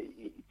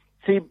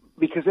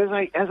because as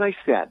I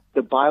said,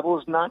 the Bible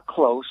is not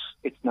close.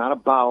 It's not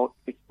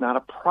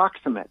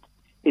approximate.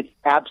 It's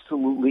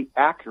absolutely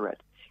accurate.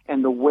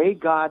 And the way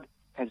God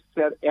has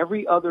said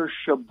every other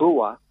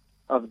Shabua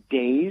of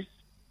days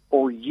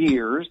or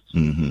years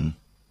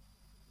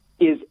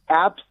is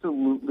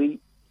absolutely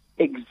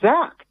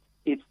exact.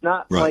 It's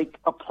not like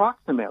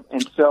approximate.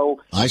 And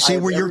so I see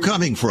where you're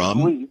coming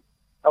from.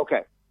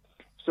 Okay.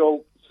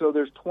 So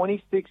there's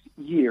 26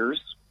 years,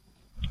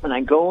 and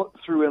I go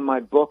through in my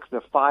book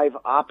the 5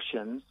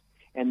 options,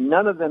 and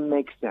none of them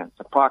make sense.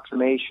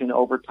 Approximation,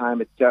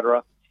 overtime,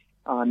 etc.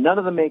 None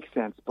of them make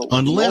sense. But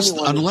unless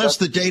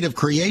the date of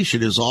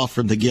creation is off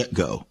from the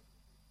get-go.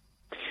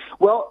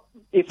 Well,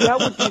 if that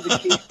would be the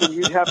case, then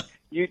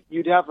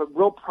you'd have a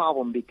real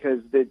problem,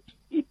 because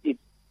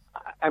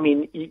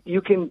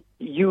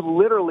you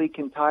literally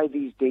can tie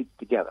these dates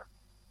together.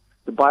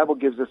 The Bible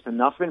gives us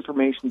enough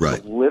information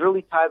to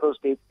literally tie those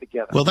dates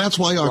together. Well, that's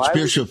why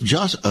Archbishop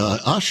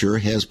Usher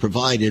has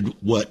provided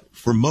what,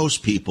 for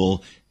most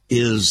people,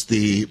 is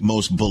the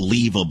most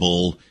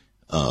believable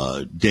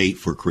date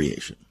for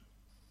creation.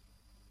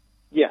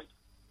 Yes,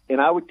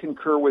 and I would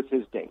concur with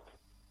his date.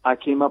 I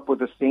came up with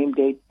the same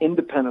date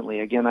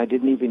independently. Again, I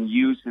didn't even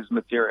use his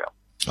material.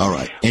 All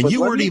right. And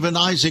you weren't even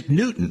Isaac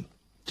Newton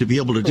to be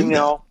able to do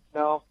that.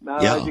 No,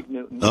 not Isaac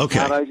Newton. Okay.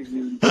 Not Isaac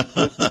Newton.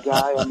 Just a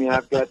guy. I mean,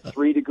 I've got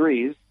 3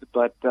 degrees,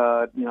 but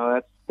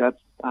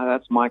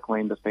that's my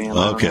claim to fame.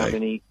 I don't have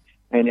any,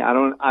 and I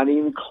don't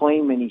even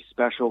claim any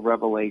special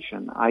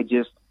revelation. I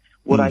just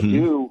what I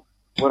do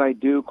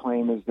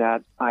claim is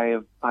that I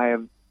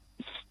have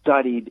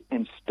studied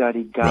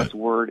God's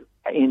word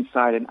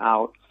inside and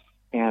out,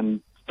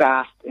 and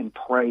fast and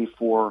pray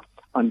for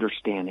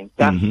understanding.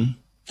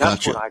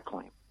 That's what I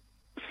claim.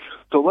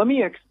 So let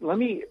me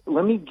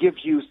give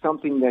you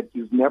something that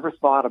you've never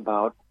thought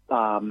about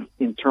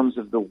in terms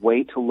of the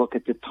way to look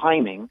at the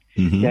timing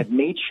that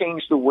may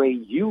change the way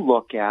you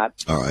look at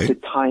the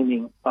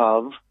timing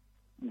of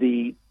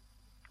the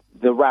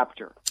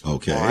rapture.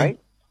 Okay. All right.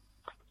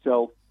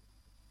 So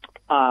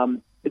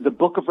the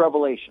Book of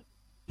Revelation.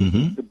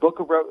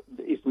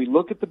 If we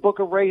look at the Book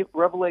of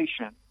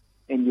Revelation,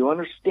 and you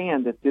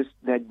understand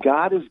that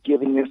God is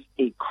giving us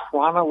a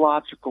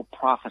chronological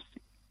prophecy.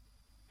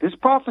 This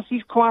prophecy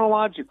is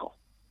chronological.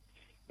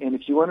 And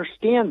if you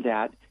understand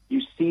that,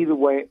 you see the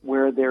way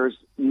where there's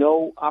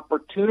no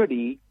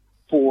opportunity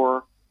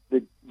for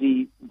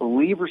the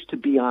believers to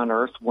be on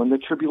earth when the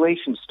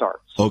tribulation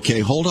starts. Okay,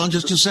 hold on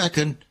just a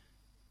second.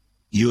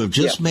 You have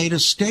just made a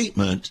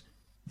statement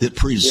that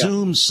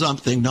presumes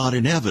something not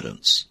in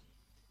evidence.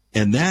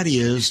 And that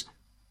is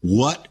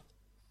what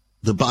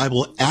the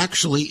Bible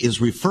actually is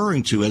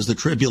referring to as the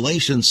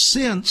tribulation,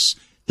 since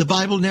the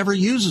Bible never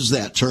uses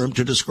that term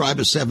to describe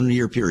a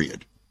 7-year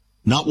period.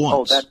 Not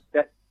once. Oh,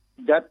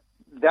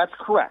 that's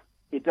correct.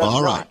 It does.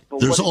 All right. Not.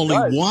 There's only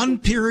one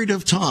period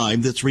of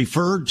time that's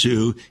referred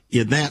to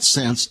in that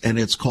sense, and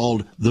it's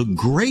called the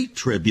Great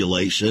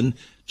Tribulation.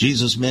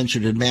 Jesus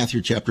mentioned in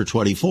Matthew chapter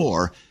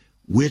 24,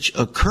 which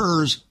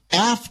occurs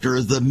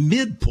after the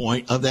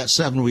midpoint of that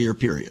 7-year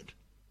period.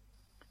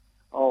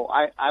 Oh,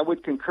 I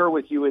would concur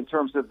with you in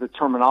terms of the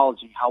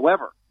terminology.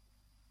 However,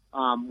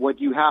 what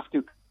you have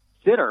to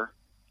consider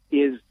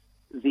is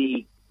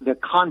the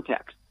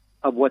context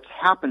of what's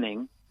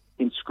happening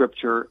in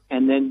Scripture,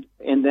 and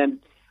then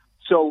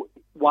so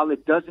while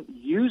it doesn't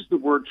use the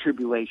word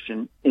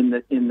tribulation in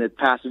the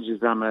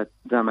passages that I'm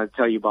going to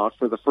tell you about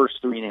for the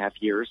first 3.5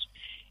 years,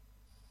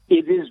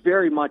 it is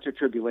very much a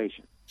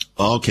tribulation.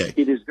 Okay,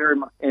 it is very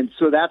much, and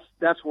so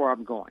that's where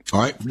I'm going. All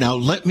right, now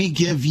let me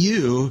give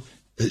you.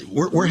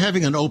 We're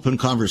having an open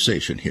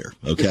conversation here,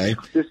 okay?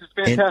 This is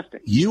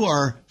fantastic. And you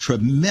are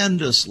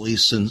tremendously,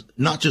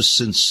 not just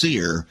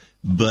sincere,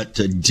 but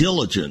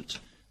diligent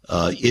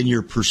in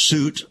your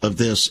pursuit of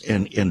this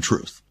and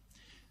truth.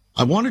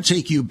 I want to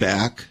take you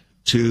back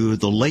to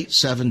the late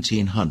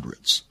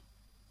 1700s.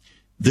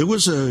 There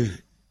was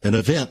an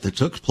event that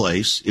took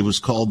place. It was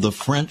called the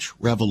French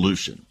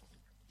Revolution.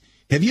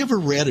 Have you ever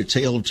read A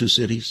Tale of Two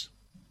Cities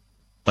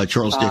by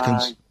Charles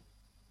Dickens?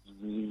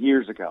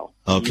 Years ago.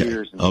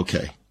 Okay.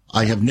 Okay.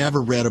 I have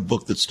never read a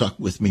book that stuck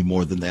with me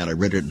more than that. I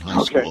read it in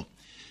high school.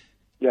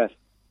 Yes.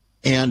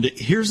 And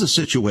here's the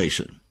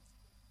situation.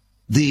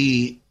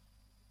 The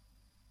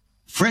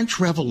French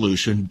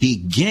Revolution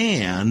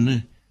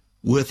began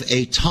with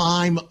a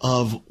time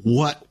of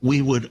what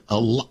we would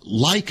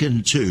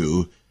liken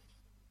to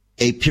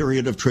a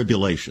period of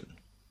tribulation.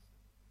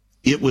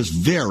 It was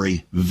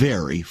very,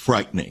 very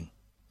frightening,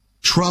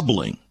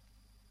 troubling.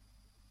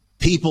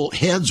 People,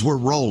 heads were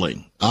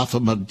rolling off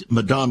of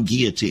Madame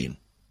Guillotine.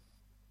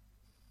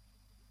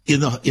 In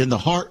the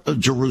heart of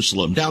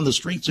Jerusalem, down the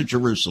streets of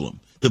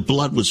Jerusalem, the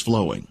blood was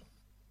flowing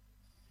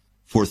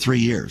for 3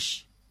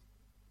 years.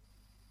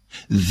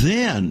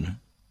 Then,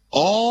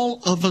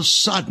 all of a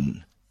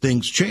sudden,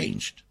 things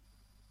changed.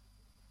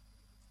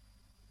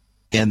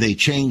 And they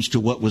changed to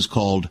what was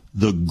called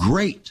the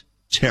Great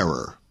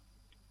Terror.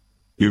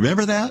 You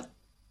remember that?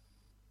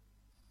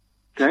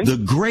 Okay. The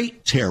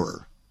Great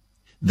Terror.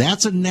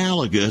 That's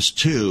analogous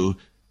to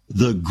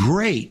the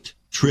Great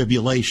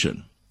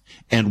Tribulation.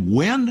 And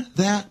when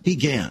that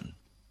began,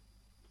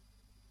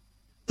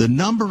 the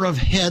number of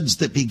heads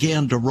that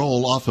began to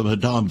roll off of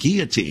Madame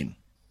Guillotine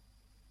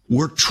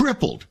were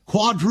tripled,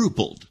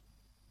 quadrupled,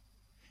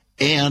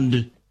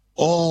 and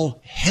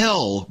all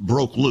hell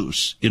broke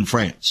loose in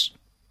France,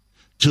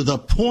 to the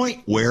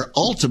point where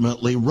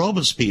ultimately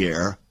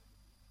Robespierre,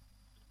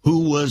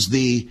 who was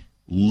the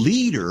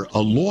leader, a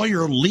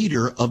loyal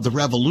leader of the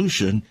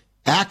revolution,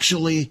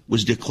 actually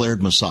was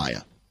declared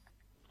Messiah.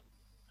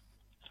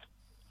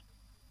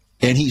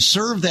 And he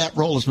served that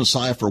role as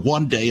Messiah for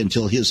one day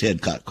until his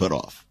head got cut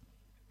off.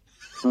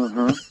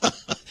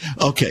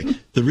 Mm-hmm. Okay,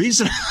 the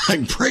reason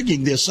I'm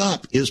bringing this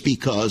up is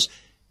because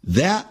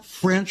that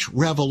French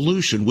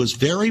Revolution was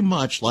very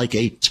much like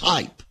a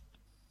type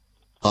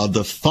of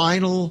the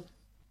final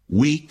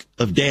week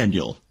of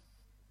Daniel,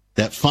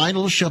 that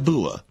final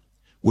Shabua,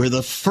 where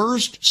the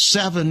first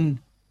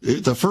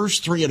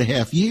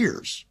 3.5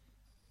 years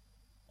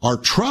are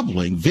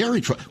troubling,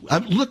 very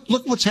troubling.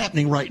 Look what's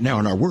happening right now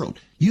in our world.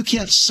 You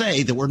can't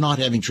say that we're not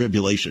having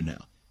tribulation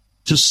now.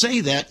 To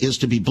say that is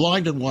to be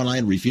blind in one eye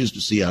and refuse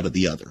to see out of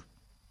the other.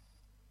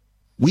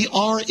 We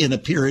are in a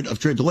period of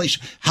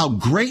tribulation. How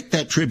great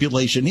that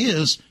tribulation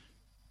is,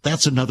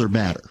 that's another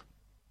matter.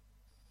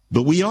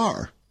 But we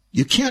are.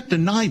 You can't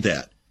deny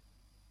that.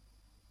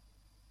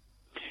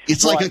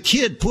 It's like a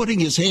kid putting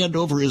his hand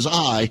over his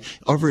eye,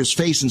 over his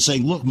face, and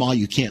saying, "Look, Ma,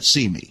 you can't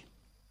see me."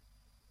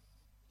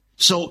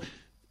 So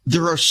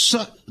there's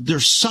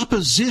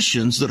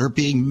suppositions that are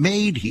being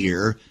made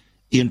here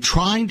in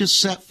trying to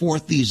set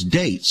forth these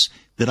dates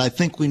that I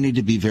think we need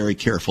to be very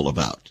careful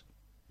about.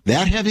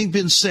 That having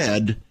been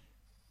said,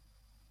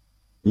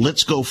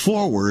 let's go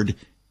forward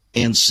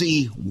and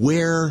see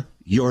where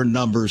your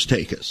numbers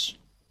take us.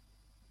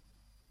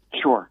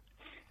 Sure.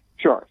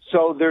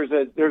 So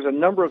there's a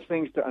number of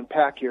things to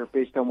unpack here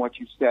based on what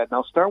you said. And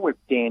I'll start with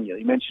Daniel.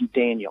 You mentioned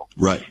Daniel.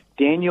 Right.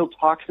 Daniel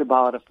talks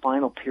about a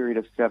final period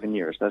of 7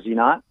 years, does he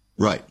not?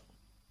 Right.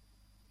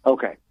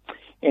 Okay.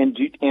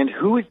 And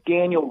who is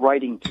Daniel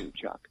writing to,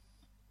 Chuck?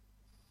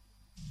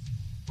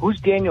 Who's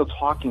Daniel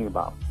talking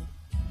about?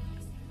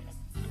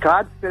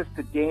 God says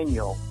to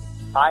Daniel,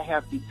 I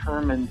have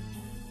determined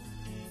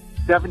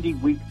 70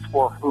 weeks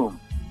for whom?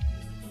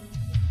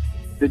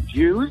 The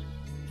Jews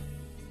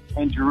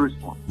and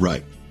Jerusalem.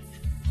 Right.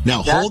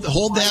 Now,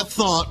 hold that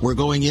thought. We're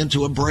going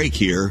into a break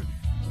here,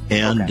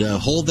 and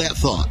hold that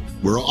thought.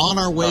 We're on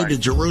our way to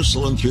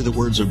Jerusalem through the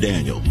words of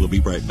Daniel. We'll be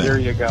right back. There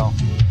you go.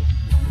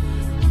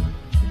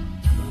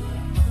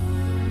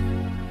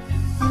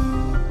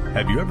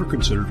 Have you ever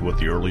considered what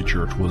the early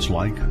church was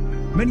like?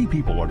 Many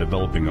people are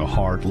developing a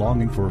heart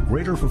longing for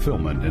greater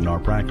fulfillment in our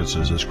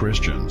practices as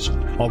Christians.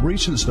 A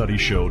recent study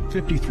showed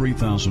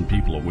 53,000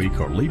 people a week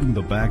are leaving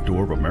the back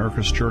door of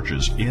America's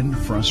churches in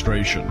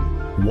frustration.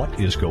 What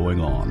is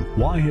going on?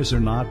 Why has there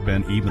not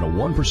been even a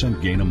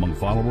 1% gain among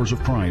followers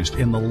of Christ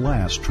in the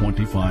last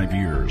 25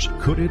 years?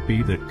 Could it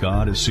be that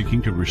God is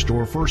seeking to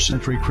restore first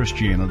century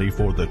Christianity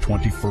for the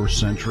 21st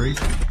century?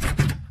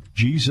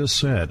 Jesus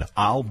said,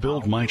 I'll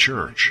build my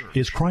church.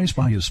 Is Christ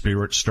by his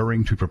Spirit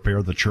stirring to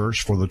prepare the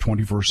church for the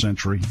 21st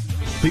century?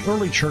 The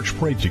early church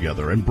prayed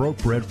together and broke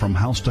bread from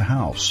house to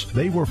house.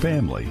 They were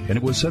family, and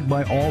it was said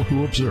by all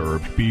who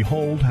observed,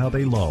 behold how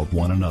they love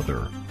one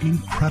another.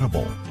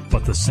 Incredible.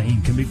 But the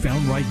same can be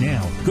found right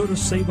now. Go to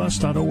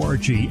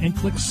saveus.org and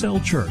click Cell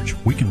Church.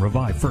 We can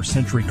revive first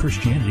century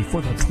Christianity for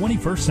the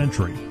 21st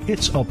century.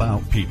 It's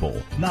about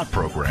people, not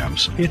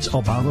programs. It's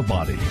about a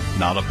body,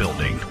 not a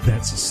building.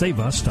 That's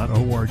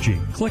saveus.org.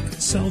 Click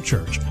Cell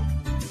Church.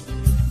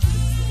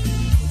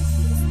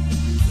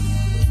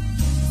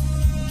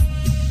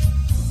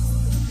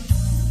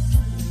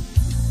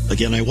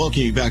 Again, I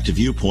welcome you back to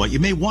Viewpoint. You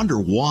may wonder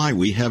why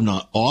we have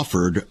not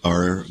offered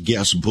our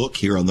guest book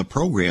here on the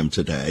program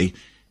today,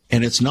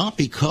 and it's not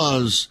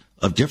because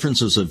of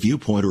differences of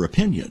viewpoint or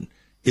opinion.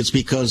 It's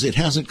because it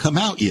hasn't come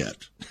out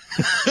yet.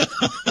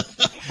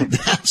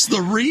 That's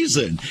the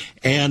reason.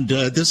 And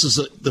this is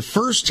the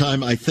first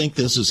time I think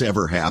this has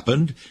ever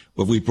happened,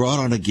 where we brought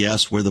on a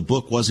guest where the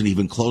book wasn't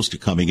even close to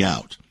coming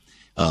out.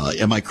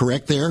 Am I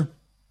correct there?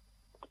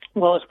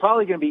 Well, it's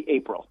probably going to be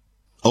April.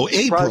 Oh,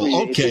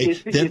 April. Okay.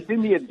 It's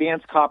in the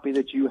advanced copy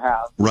that you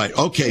have. Right.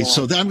 Okay. Yeah.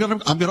 So then I'm going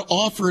to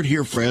offer it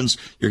here, friends.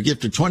 Your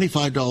gift of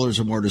 $25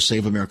 or more to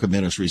Save America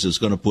Ministries is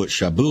going to put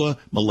Shabua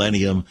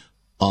Millennium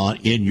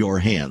in your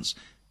hands.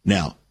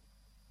 Now,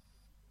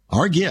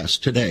 our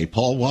guest today,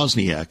 Paul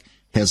Wozniak,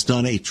 has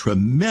done a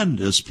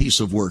tremendous piece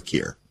of work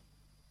here.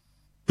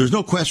 There's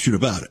no question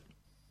about it.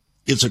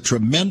 It's a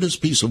tremendous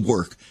piece of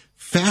work,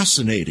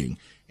 fascinating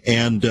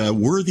and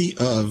worthy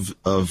of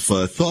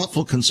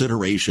thoughtful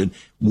consideration,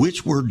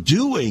 which we're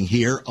doing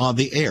here on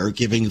the air,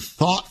 giving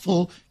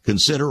thoughtful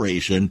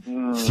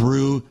consideration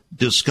through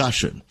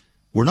discussion.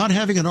 We're not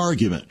having an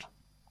argument.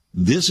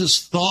 This is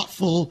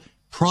thoughtful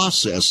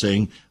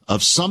processing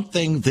of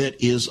something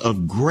that is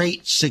of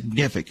great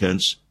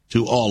significance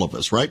to all of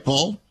us. Right,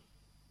 Paul?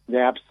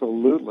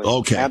 Absolutely.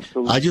 Okay.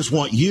 Absolutely. I just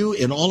want you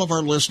and all of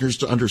our listeners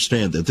to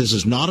understand that this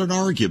is not an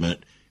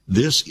argument.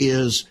 This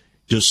is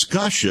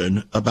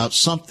discussion about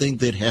something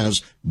that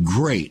has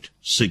great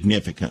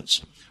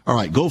significance. All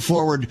right, go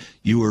forward.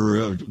 You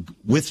were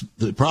with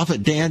the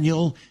prophet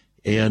Daniel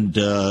and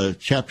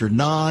chapter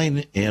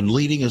 9 and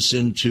leading us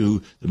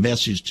into the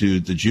message to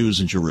the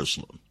Jews in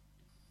Jerusalem.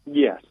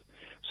 Yes.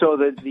 So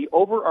the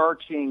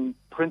overarching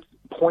point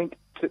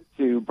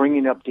to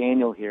bringing up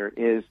Daniel here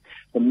is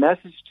the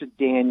message to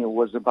Daniel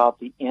was about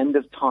the end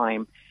of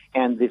time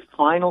and the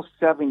final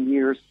 7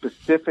 years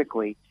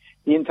specifically.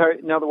 In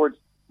other words,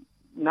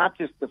 not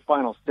just the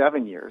final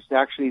 7 years,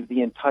 actually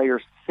the entire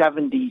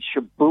 70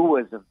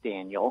 Shabuas of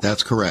Daniel.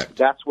 That's correct.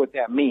 That's what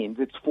that means.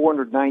 It's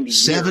 490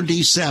 years.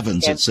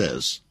 77s, it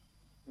says.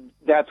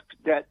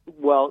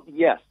 Well,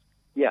 yes,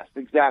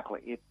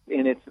 exactly.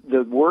 It's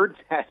the word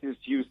that is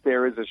used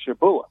there is a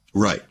Shabua.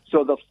 Right.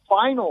 So the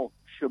final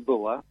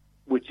Shabua,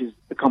 which is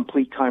the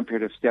complete time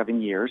period of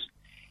 7 years,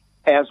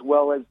 as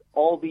well as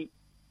all the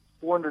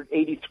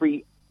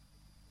 483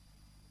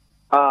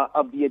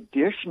 of the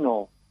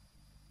additional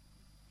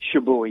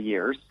Shabua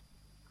years,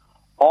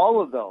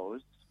 all of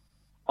those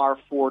are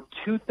for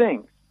two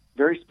things,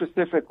 very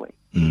specifically,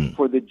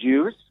 for the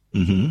Jews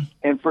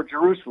and for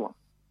Jerusalem.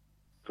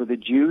 For the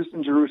Jews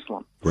in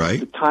Jerusalem. Right.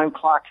 The time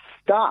clock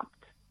stopped.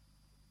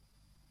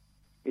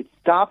 It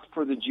stopped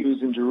for the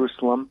Jews in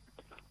Jerusalem,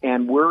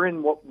 and we're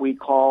in what we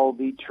call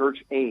the church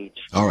age.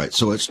 All right,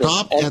 so it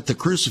stopped at the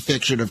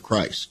crucifixion of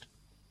Christ.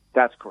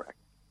 That's correct.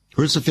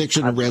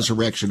 Crucifixion and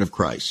resurrection of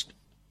Christ.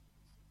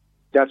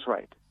 That's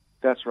right.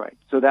 That's right.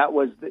 So that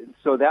was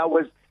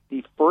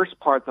the first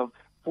part of.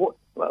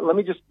 Let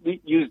me just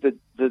use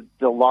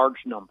the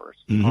large numbers.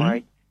 All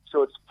right.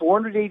 So it's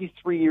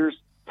 483 years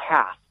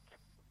past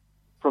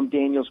from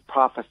Daniel's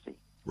prophecy.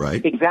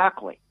 Right.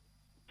 Exactly.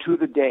 To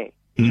the day.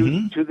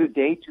 To the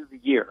day, to the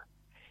year.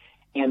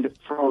 And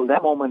from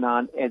that moment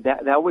on,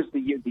 that was the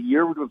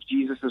year of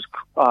Jesus'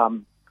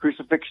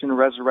 crucifixion and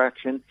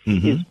resurrection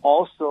is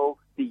also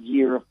the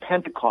year of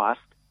Pentecost,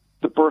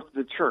 the birth of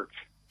the church.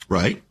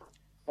 Right.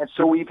 And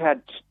so we've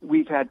had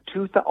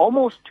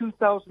almost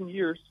 2,000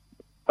 years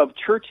of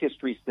church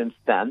history since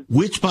then.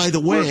 Which, by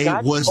the way,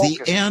 was the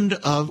end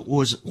of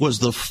was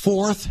the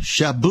fourth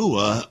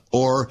Shabua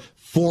or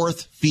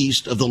fourth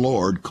feast of the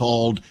Lord,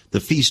 called the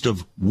Feast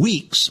of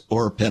Weeks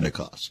or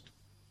Pentecost.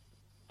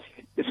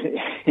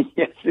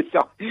 Yes.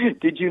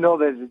 Did you know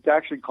that it's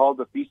actually called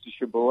the Feast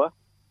of Shabua?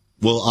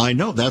 Well, I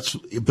know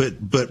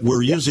but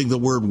we're using the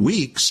word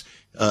weeks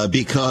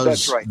because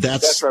that's right.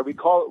 That's right. We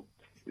call it.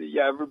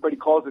 Yeah, everybody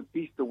calls it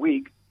Feast of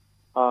Weeks,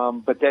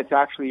 but that's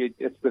actually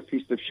it's the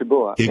Feast of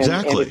Shabua.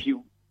 Exactly.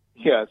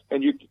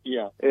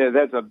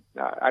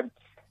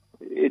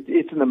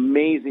 It's an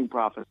amazing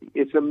prophecy.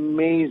 It's an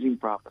amazing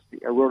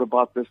prophecy. I wrote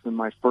about this in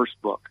my first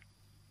book.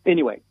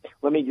 Anyway,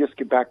 let me just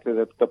get back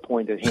to the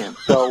point at hand.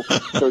 So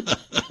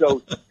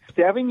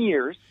 7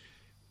 years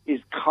is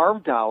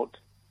carved out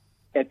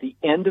at the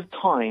end of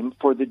time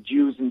for the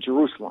Jews in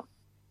Jerusalem.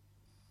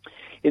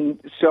 And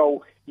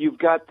so you've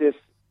got this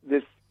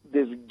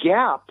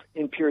gap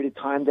in period of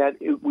time that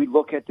we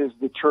look at as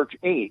the church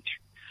age.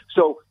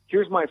 So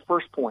here's my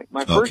first point.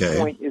 My first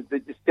point is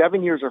that the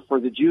 7 years are for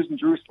the Jews in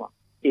Jerusalem.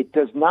 It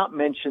does not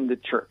mention the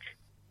church.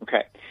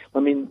 Okay.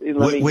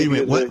 Wait a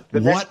minute.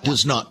 What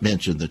does not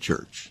mention the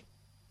church?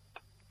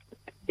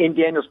 In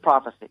Daniel's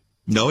prophecy.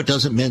 No, it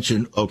doesn't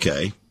mention.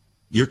 Okay.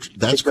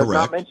 That's correct. It does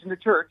not mention the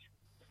church,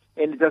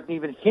 and it doesn't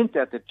even hint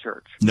at the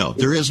church. No,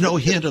 there is no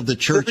hint of the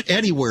church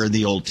anywhere in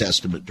the Old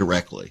Testament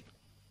directly.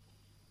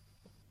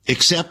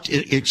 Except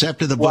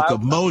in the book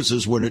of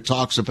Moses when it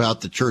talks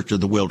about the church of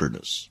the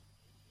wilderness.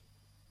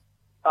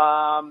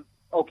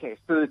 Okay,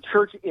 so the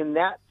church in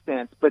that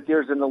sense, but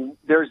there's an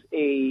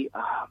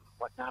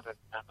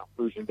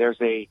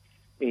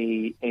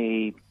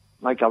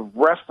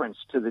reference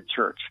to the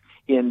church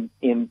in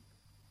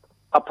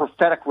a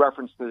prophetic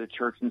reference to the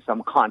church in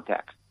some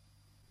context.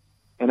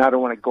 And I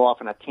don't want to go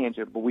off on a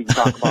tangent, but we can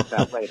talk about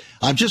that later.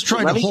 I'm just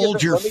trying to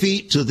hold your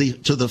feet to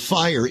the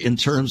fire in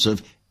terms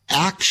of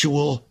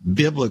actual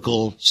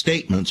biblical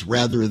statements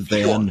rather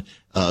than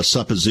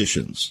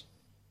suppositions.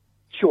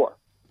 Sure.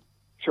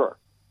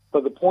 So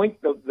the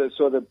point,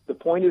 the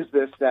point is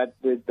this: that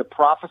the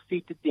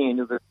prophecy to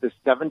Daniel, the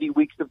 70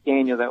 weeks of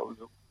Daniel that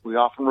we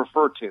often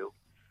refer to,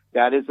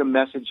 that is a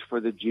message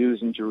for the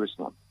Jews in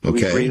Jerusalem. Do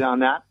we agree on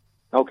that?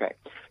 Okay.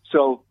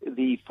 So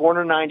the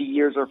 490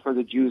 years are for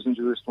the Jews in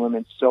Jerusalem,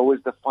 and so is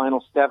the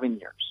final 7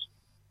 years.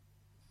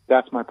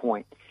 That's my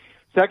point.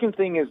 Second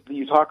thing is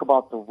you talk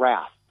about the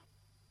wrath.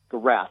 The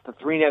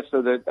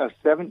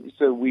 3.5.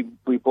 So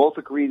we both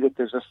agree that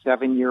there's a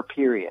 7-year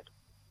period.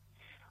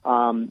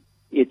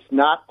 It's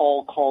not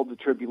all called the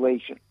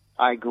tribulation.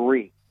 I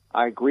agree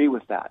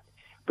with that.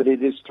 But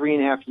it is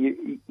 3.5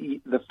 years.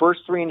 The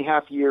first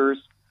 3.5 years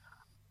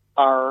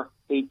are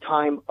a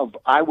time of,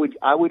 I would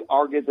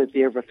argue that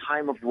they're a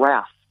time of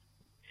wrath.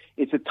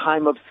 It's a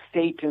time of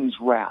Satan's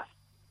wrath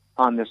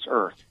on this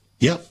earth.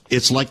 Yep.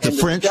 It's like the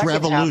French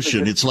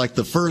Revolution. It's like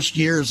the first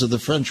years of the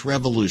French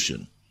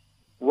Revolution.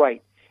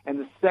 Right. And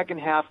the second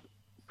half,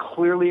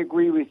 clearly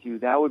agree with you.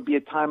 That would be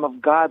a time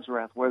of God's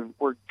wrath,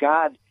 where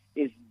God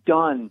is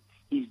done.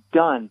 He's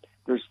done.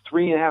 There's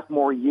 3.5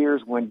 more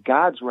years when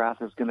God's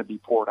wrath is going to be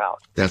poured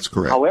out. That's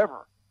correct.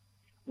 However,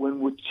 when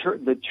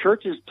the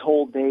church is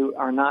told they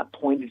are not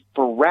pointed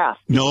for wrath.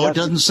 No, it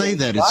doesn't say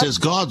that. It says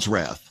God's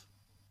wrath.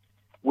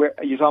 Where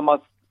are you talking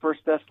about 1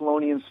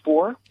 Thessalonians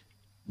 4?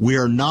 We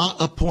are not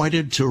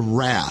appointed to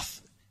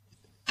wrath.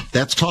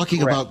 That's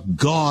talking about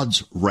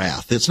God's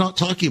wrath. It's not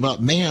talking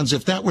about man's.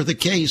 If that were the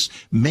case,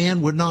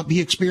 man would not be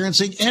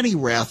experiencing any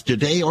wrath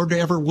today or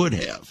ever would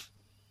have.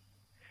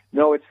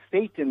 No, it's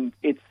Satan.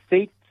 It's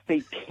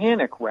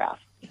satanic wrath.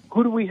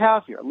 Who do we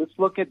have here? Let's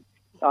look at.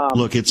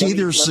 Look, it's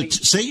either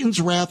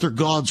Satan's wrath or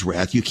God's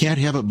wrath. You can't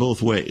have it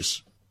both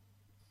ways.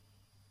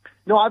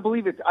 No, I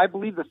believe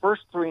the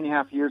first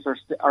 3.5 years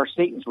are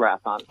Satan's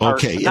wrath on.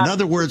 Okay, in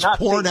other words,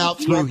 poured out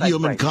through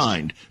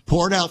humankind.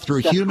 Poured out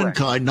through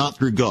humankind, not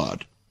through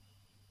God.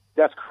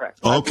 That's correct.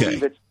 Okay. I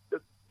believe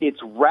it's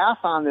wrath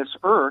on this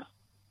earth.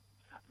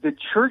 The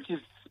church is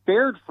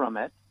spared from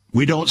it.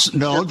 We don't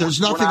know.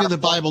 There's nothing in the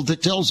Bible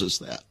that tells us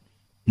that.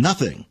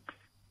 Nothing.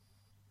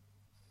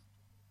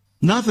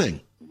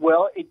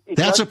 Well,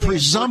 that's a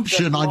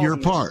presumption on your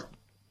part.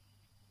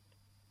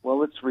 Well,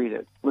 let's read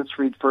it. Let's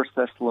read 1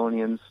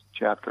 Thessalonians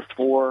chapter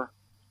 4,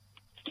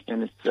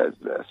 and it says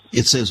this.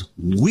 It says,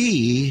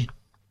 we,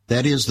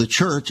 that is the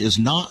church, is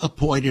not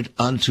appointed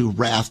unto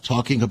wrath,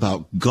 talking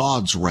about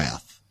God's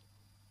wrath.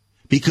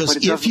 Because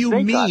if you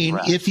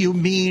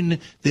mean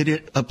that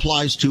it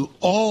applies to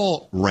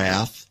all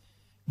wrath,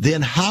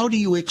 then how do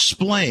you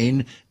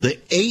explain the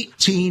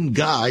 18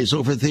 guys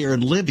over there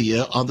in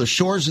Libya on the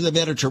shores of the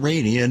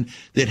Mediterranean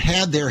that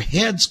had their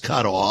heads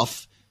cut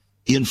off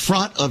in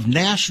front of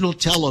national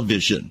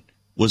television?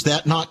 Was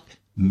that not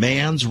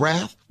man's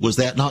wrath? Was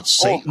that not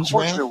Satan's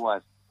wrath? There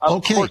was.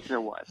 Of course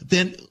there was.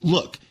 Then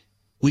look,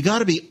 we got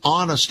to be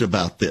honest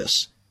about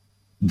this.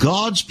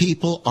 God's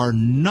people are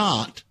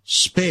not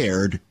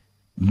spared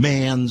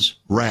man's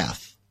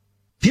wrath.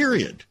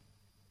 Period.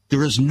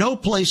 There is no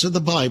place in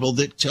the Bible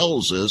that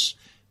tells us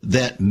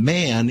that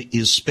man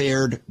is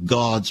spared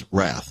God's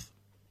wrath.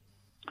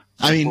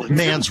 I mean,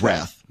 man's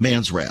wrath.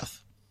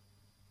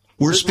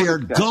 We're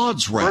spared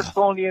God's wrath.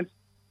 1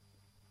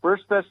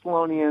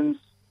 Thessalonians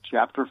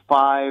chapter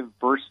 5,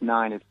 verse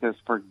 9, it says,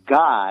 for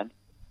God,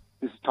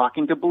 this is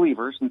talking to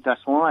believers in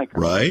Thessalonica.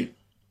 Right.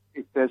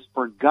 It says,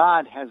 for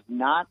God has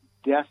not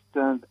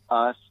destined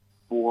us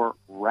for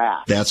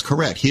wrath. That's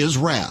correct. His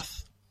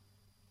wrath.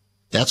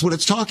 That's what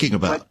it's talking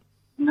about.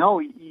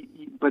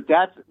 But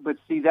that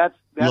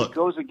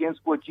goes against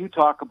what you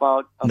talk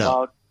about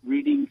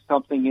reading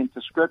something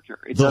into Scripture.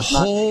 The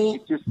whole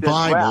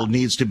Bible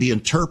needs to be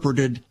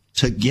interpreted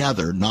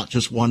together, not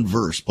just one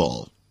verse,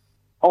 Paul.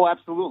 Oh,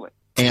 absolutely.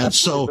 And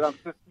so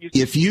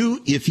if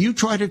you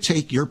try to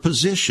take your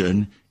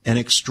position and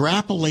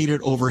extrapolate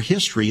it over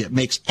history, it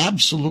makes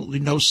absolutely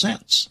no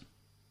sense.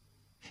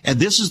 And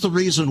this is the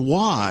reason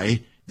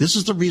why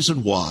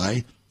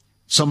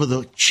some of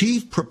the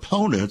chief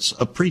proponents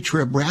of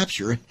pre-trib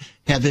rapture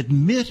have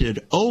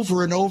admitted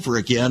over and over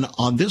again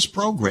on this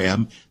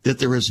program that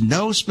there is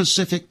no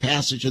specific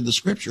passage in the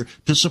Scripture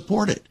to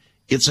support it.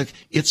 It's like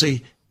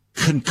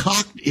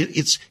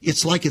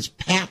it's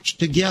patched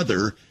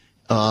together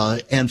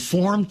and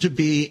formed to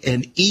be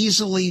an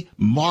easily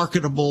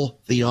marketable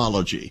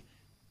theology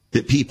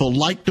that people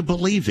like to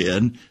believe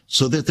in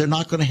so that they're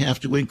not going to have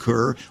to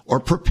incur or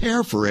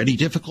prepare for any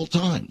difficult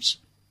times.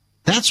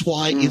 That's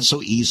why it's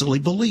so easily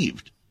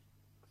believed.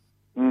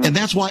 And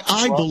that's why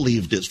I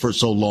believed it for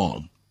so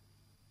long.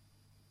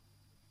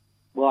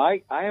 Well,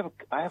 I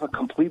have a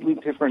completely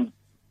different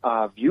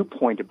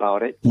viewpoint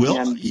about it.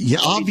 Well,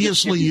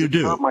 obviously you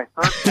do. My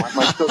first point.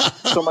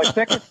 My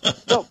second.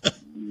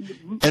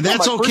 And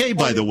that's okay,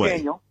 by the way.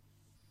 Daniel.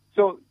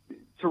 So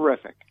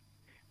terrific.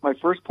 My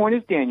first point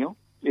is Daniel.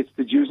 It's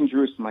the Jews in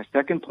Jerusalem. My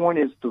second point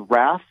is the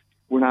wrath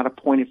we're not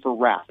appointed for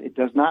wrath. It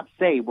does not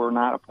say we're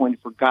not appointed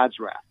for God's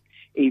wrath.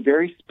 A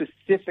very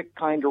specific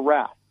kind of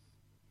wrath.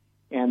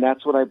 And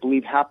that's what I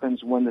believe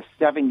happens when the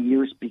 7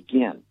 years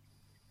begin.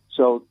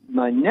 So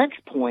my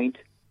next point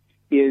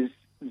is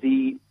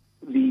the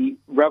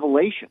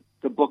Revelation,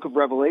 the book of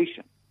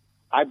Revelation.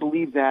 I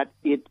believe that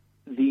the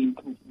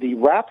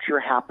rapture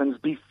happens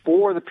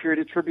before the period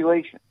of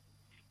tribulation.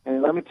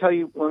 And let me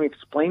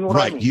explain what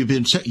I mean. Right,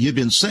 you've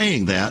been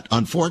saying that.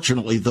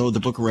 Unfortunately, though,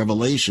 the book of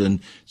Revelation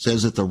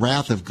says that the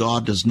wrath of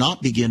God does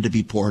not begin to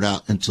be poured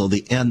out until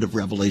the end of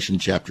Revelation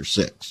chapter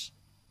 6.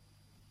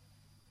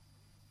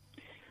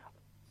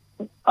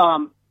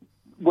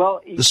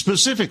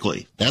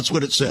 Specifically, that's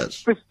what it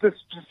says.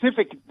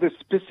 The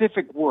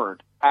specific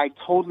word, I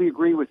totally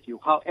agree with you.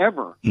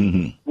 However,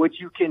 what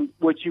you can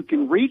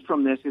read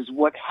from this is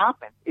what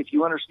happened. If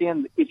you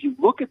understand, if you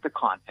look at the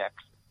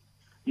context,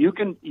 you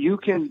can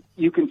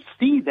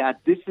see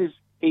that this is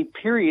a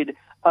period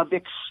of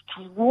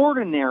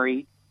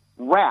extraordinary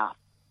wrath.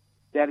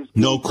 That is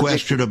no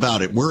question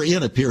about it. We're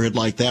in a period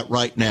like that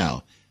right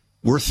now.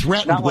 We're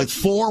threatened with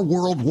 4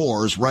 world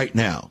wars right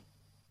now.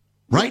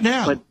 Right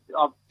now.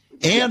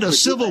 And a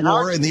civil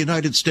war in the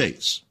United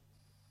States.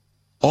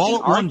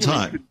 All at one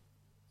time.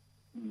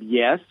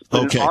 Yes,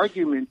 but an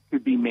argument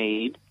could be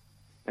made.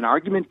 An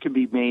argument could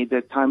be made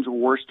that times were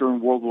worse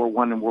during World War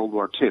I and World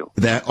War II.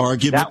 That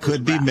argument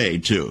could be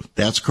made, too.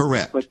 That's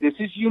correct. But this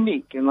is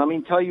unique, and let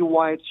me tell you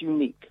why it's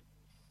unique.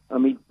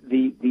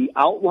 The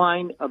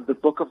outline of the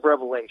book of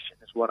Revelation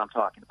is what I'm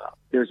talking about.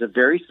 There's a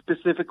very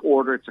specific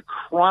order. It's a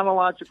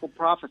chronological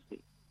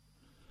prophecy.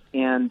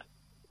 And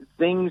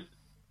things...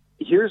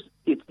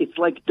 It's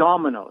like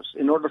dominoes.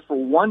 In order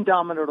for one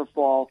domino to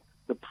fall,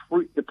 the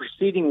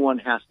preceding one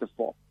has to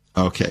fall.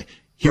 Okay.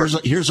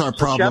 Here's our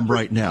problem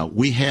right now.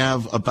 We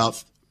have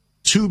about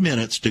 2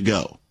 minutes to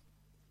go.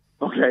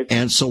 Okay.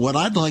 And so what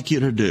I'd like you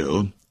to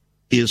do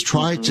is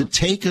try to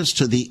take us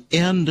to the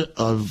end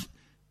of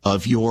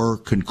your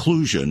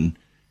conclusion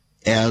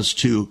as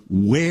to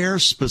where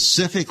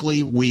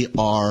specifically we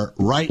are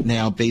right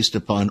now based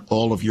upon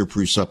all of your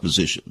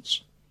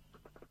presuppositions.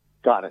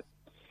 Got it.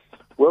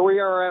 Where we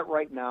are at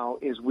right now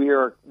is we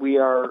are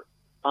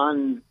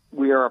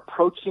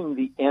approaching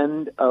the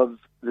end of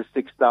the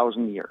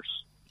 6,000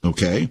 years.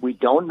 Okay. We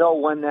don't know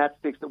when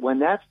that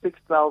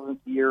 6,000th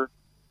year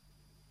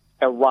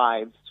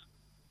arrives.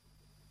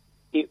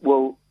 It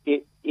will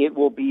be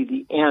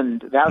the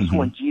end. That's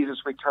when Jesus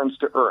returns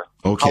to earth.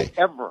 Okay.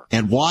 However,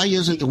 and why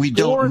is it that we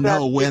don't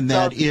know when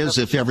that is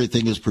if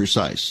everything is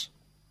precise?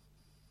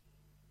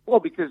 Well,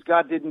 because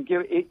God didn't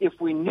give.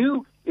 If we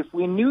knew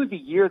the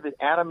year that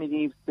Adam and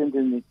Eve sinned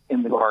in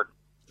the garden,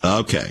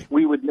 okay,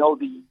 we would know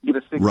the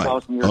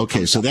 6,000 years.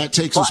 Okay, so that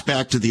takes us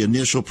back to the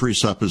initial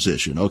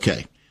presupposition.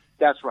 Okay,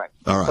 that's right.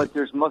 All right, but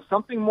there's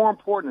something more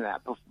important than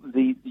that.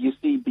 You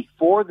see,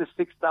 before the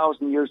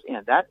 6,000 years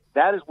end,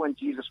 that is when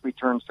Jesus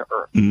returns to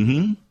earth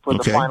for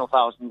the final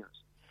 1,000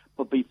 years.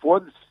 But before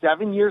the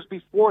 7 years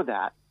before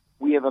that,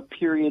 we have a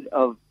period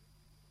of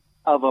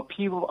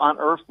upheaval on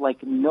earth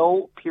like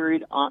no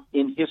period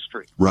in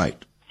history.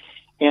 Right.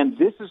 And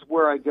this is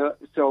where I go.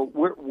 So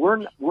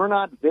we're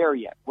not there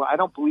yet. Well, I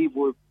don't believe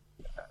we've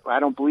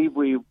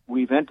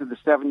entered the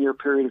 7-year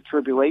period of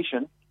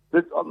tribulation.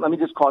 Let me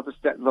just call it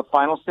the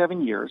final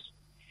 7 years.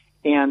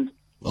 And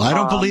I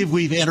don't believe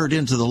we've entered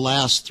into the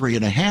last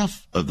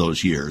 3.5 of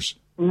those years.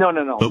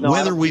 No. But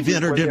whether we've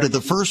entered into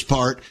the first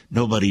part,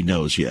 nobody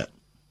knows yet.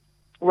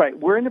 Right.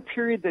 We're in a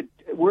period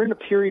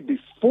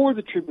before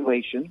the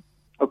tribulation,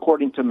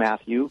 according to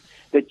Matthew,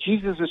 that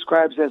Jesus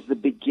describes as the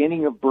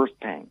beginning of birth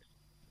pangs.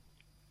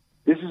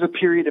 This is a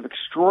period of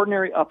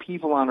extraordinary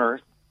upheaval on earth,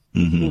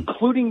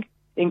 including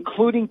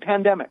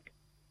pandemic,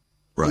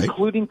 right?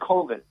 Including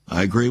COVID.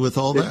 I agree with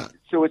all that.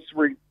 So it's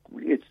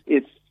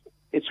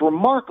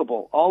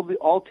remarkable.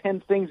 All 10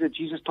 things that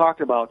Jesus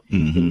talked about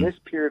in this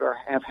period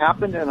have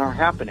happened and are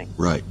happening.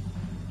 Right.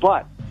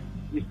 But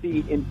you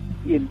see,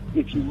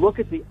 if you look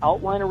at the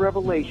outline of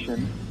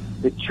Revelation,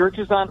 the church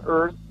is on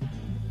earth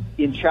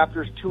in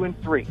chapters 2 and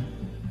 3.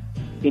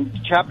 In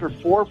chapter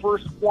 4,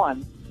 verse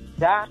 1,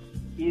 that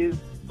is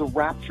the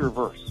rapture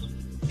verse.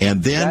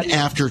 And then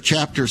after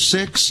chapter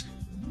 6,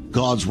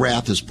 God's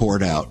wrath is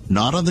poured out,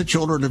 not on the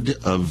children of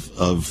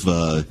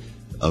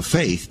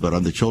faith, but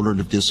on the children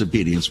of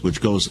disobedience,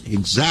 which goes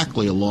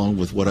exactly along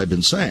with what I've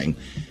been saying.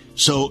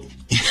 So,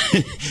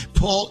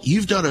 Paul,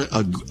 you've done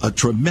a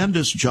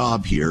tremendous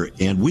job here,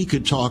 and we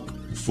could talk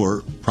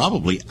for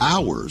probably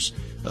hours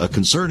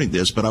concerning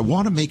this, but I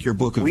want to make your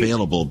book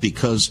available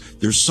because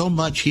there's so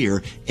much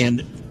here.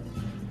 And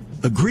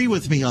agree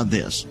with me on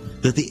this,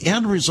 that the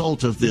end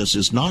result of this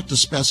is not to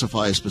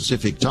specify a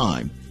specific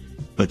time,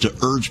 but to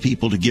urge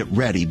people to get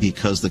ready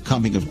because the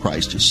coming of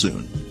Christ is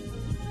soon.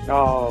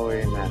 Oh,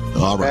 amen.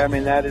 All right. I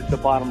mean, that is the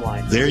bottom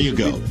line. There you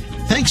go.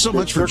 Thanks so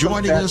much for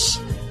joining us.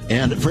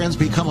 And friends,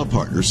 become a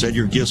partner. Send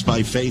your gifts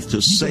by faith to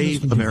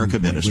Save America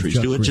Ministries.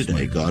 Do it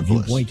today. God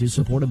bless. Viewpoint is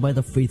supported by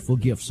the faithful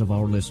gifts of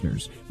our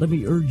listeners. Let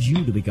me urge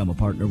you to become a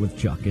partner with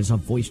Chuck as a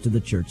voice to the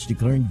church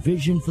declaring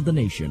vision for the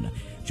nation.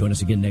 Join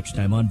us again next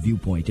time on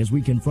Viewpoint as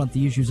we confront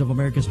the issues of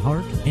America's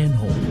heart and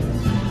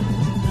home.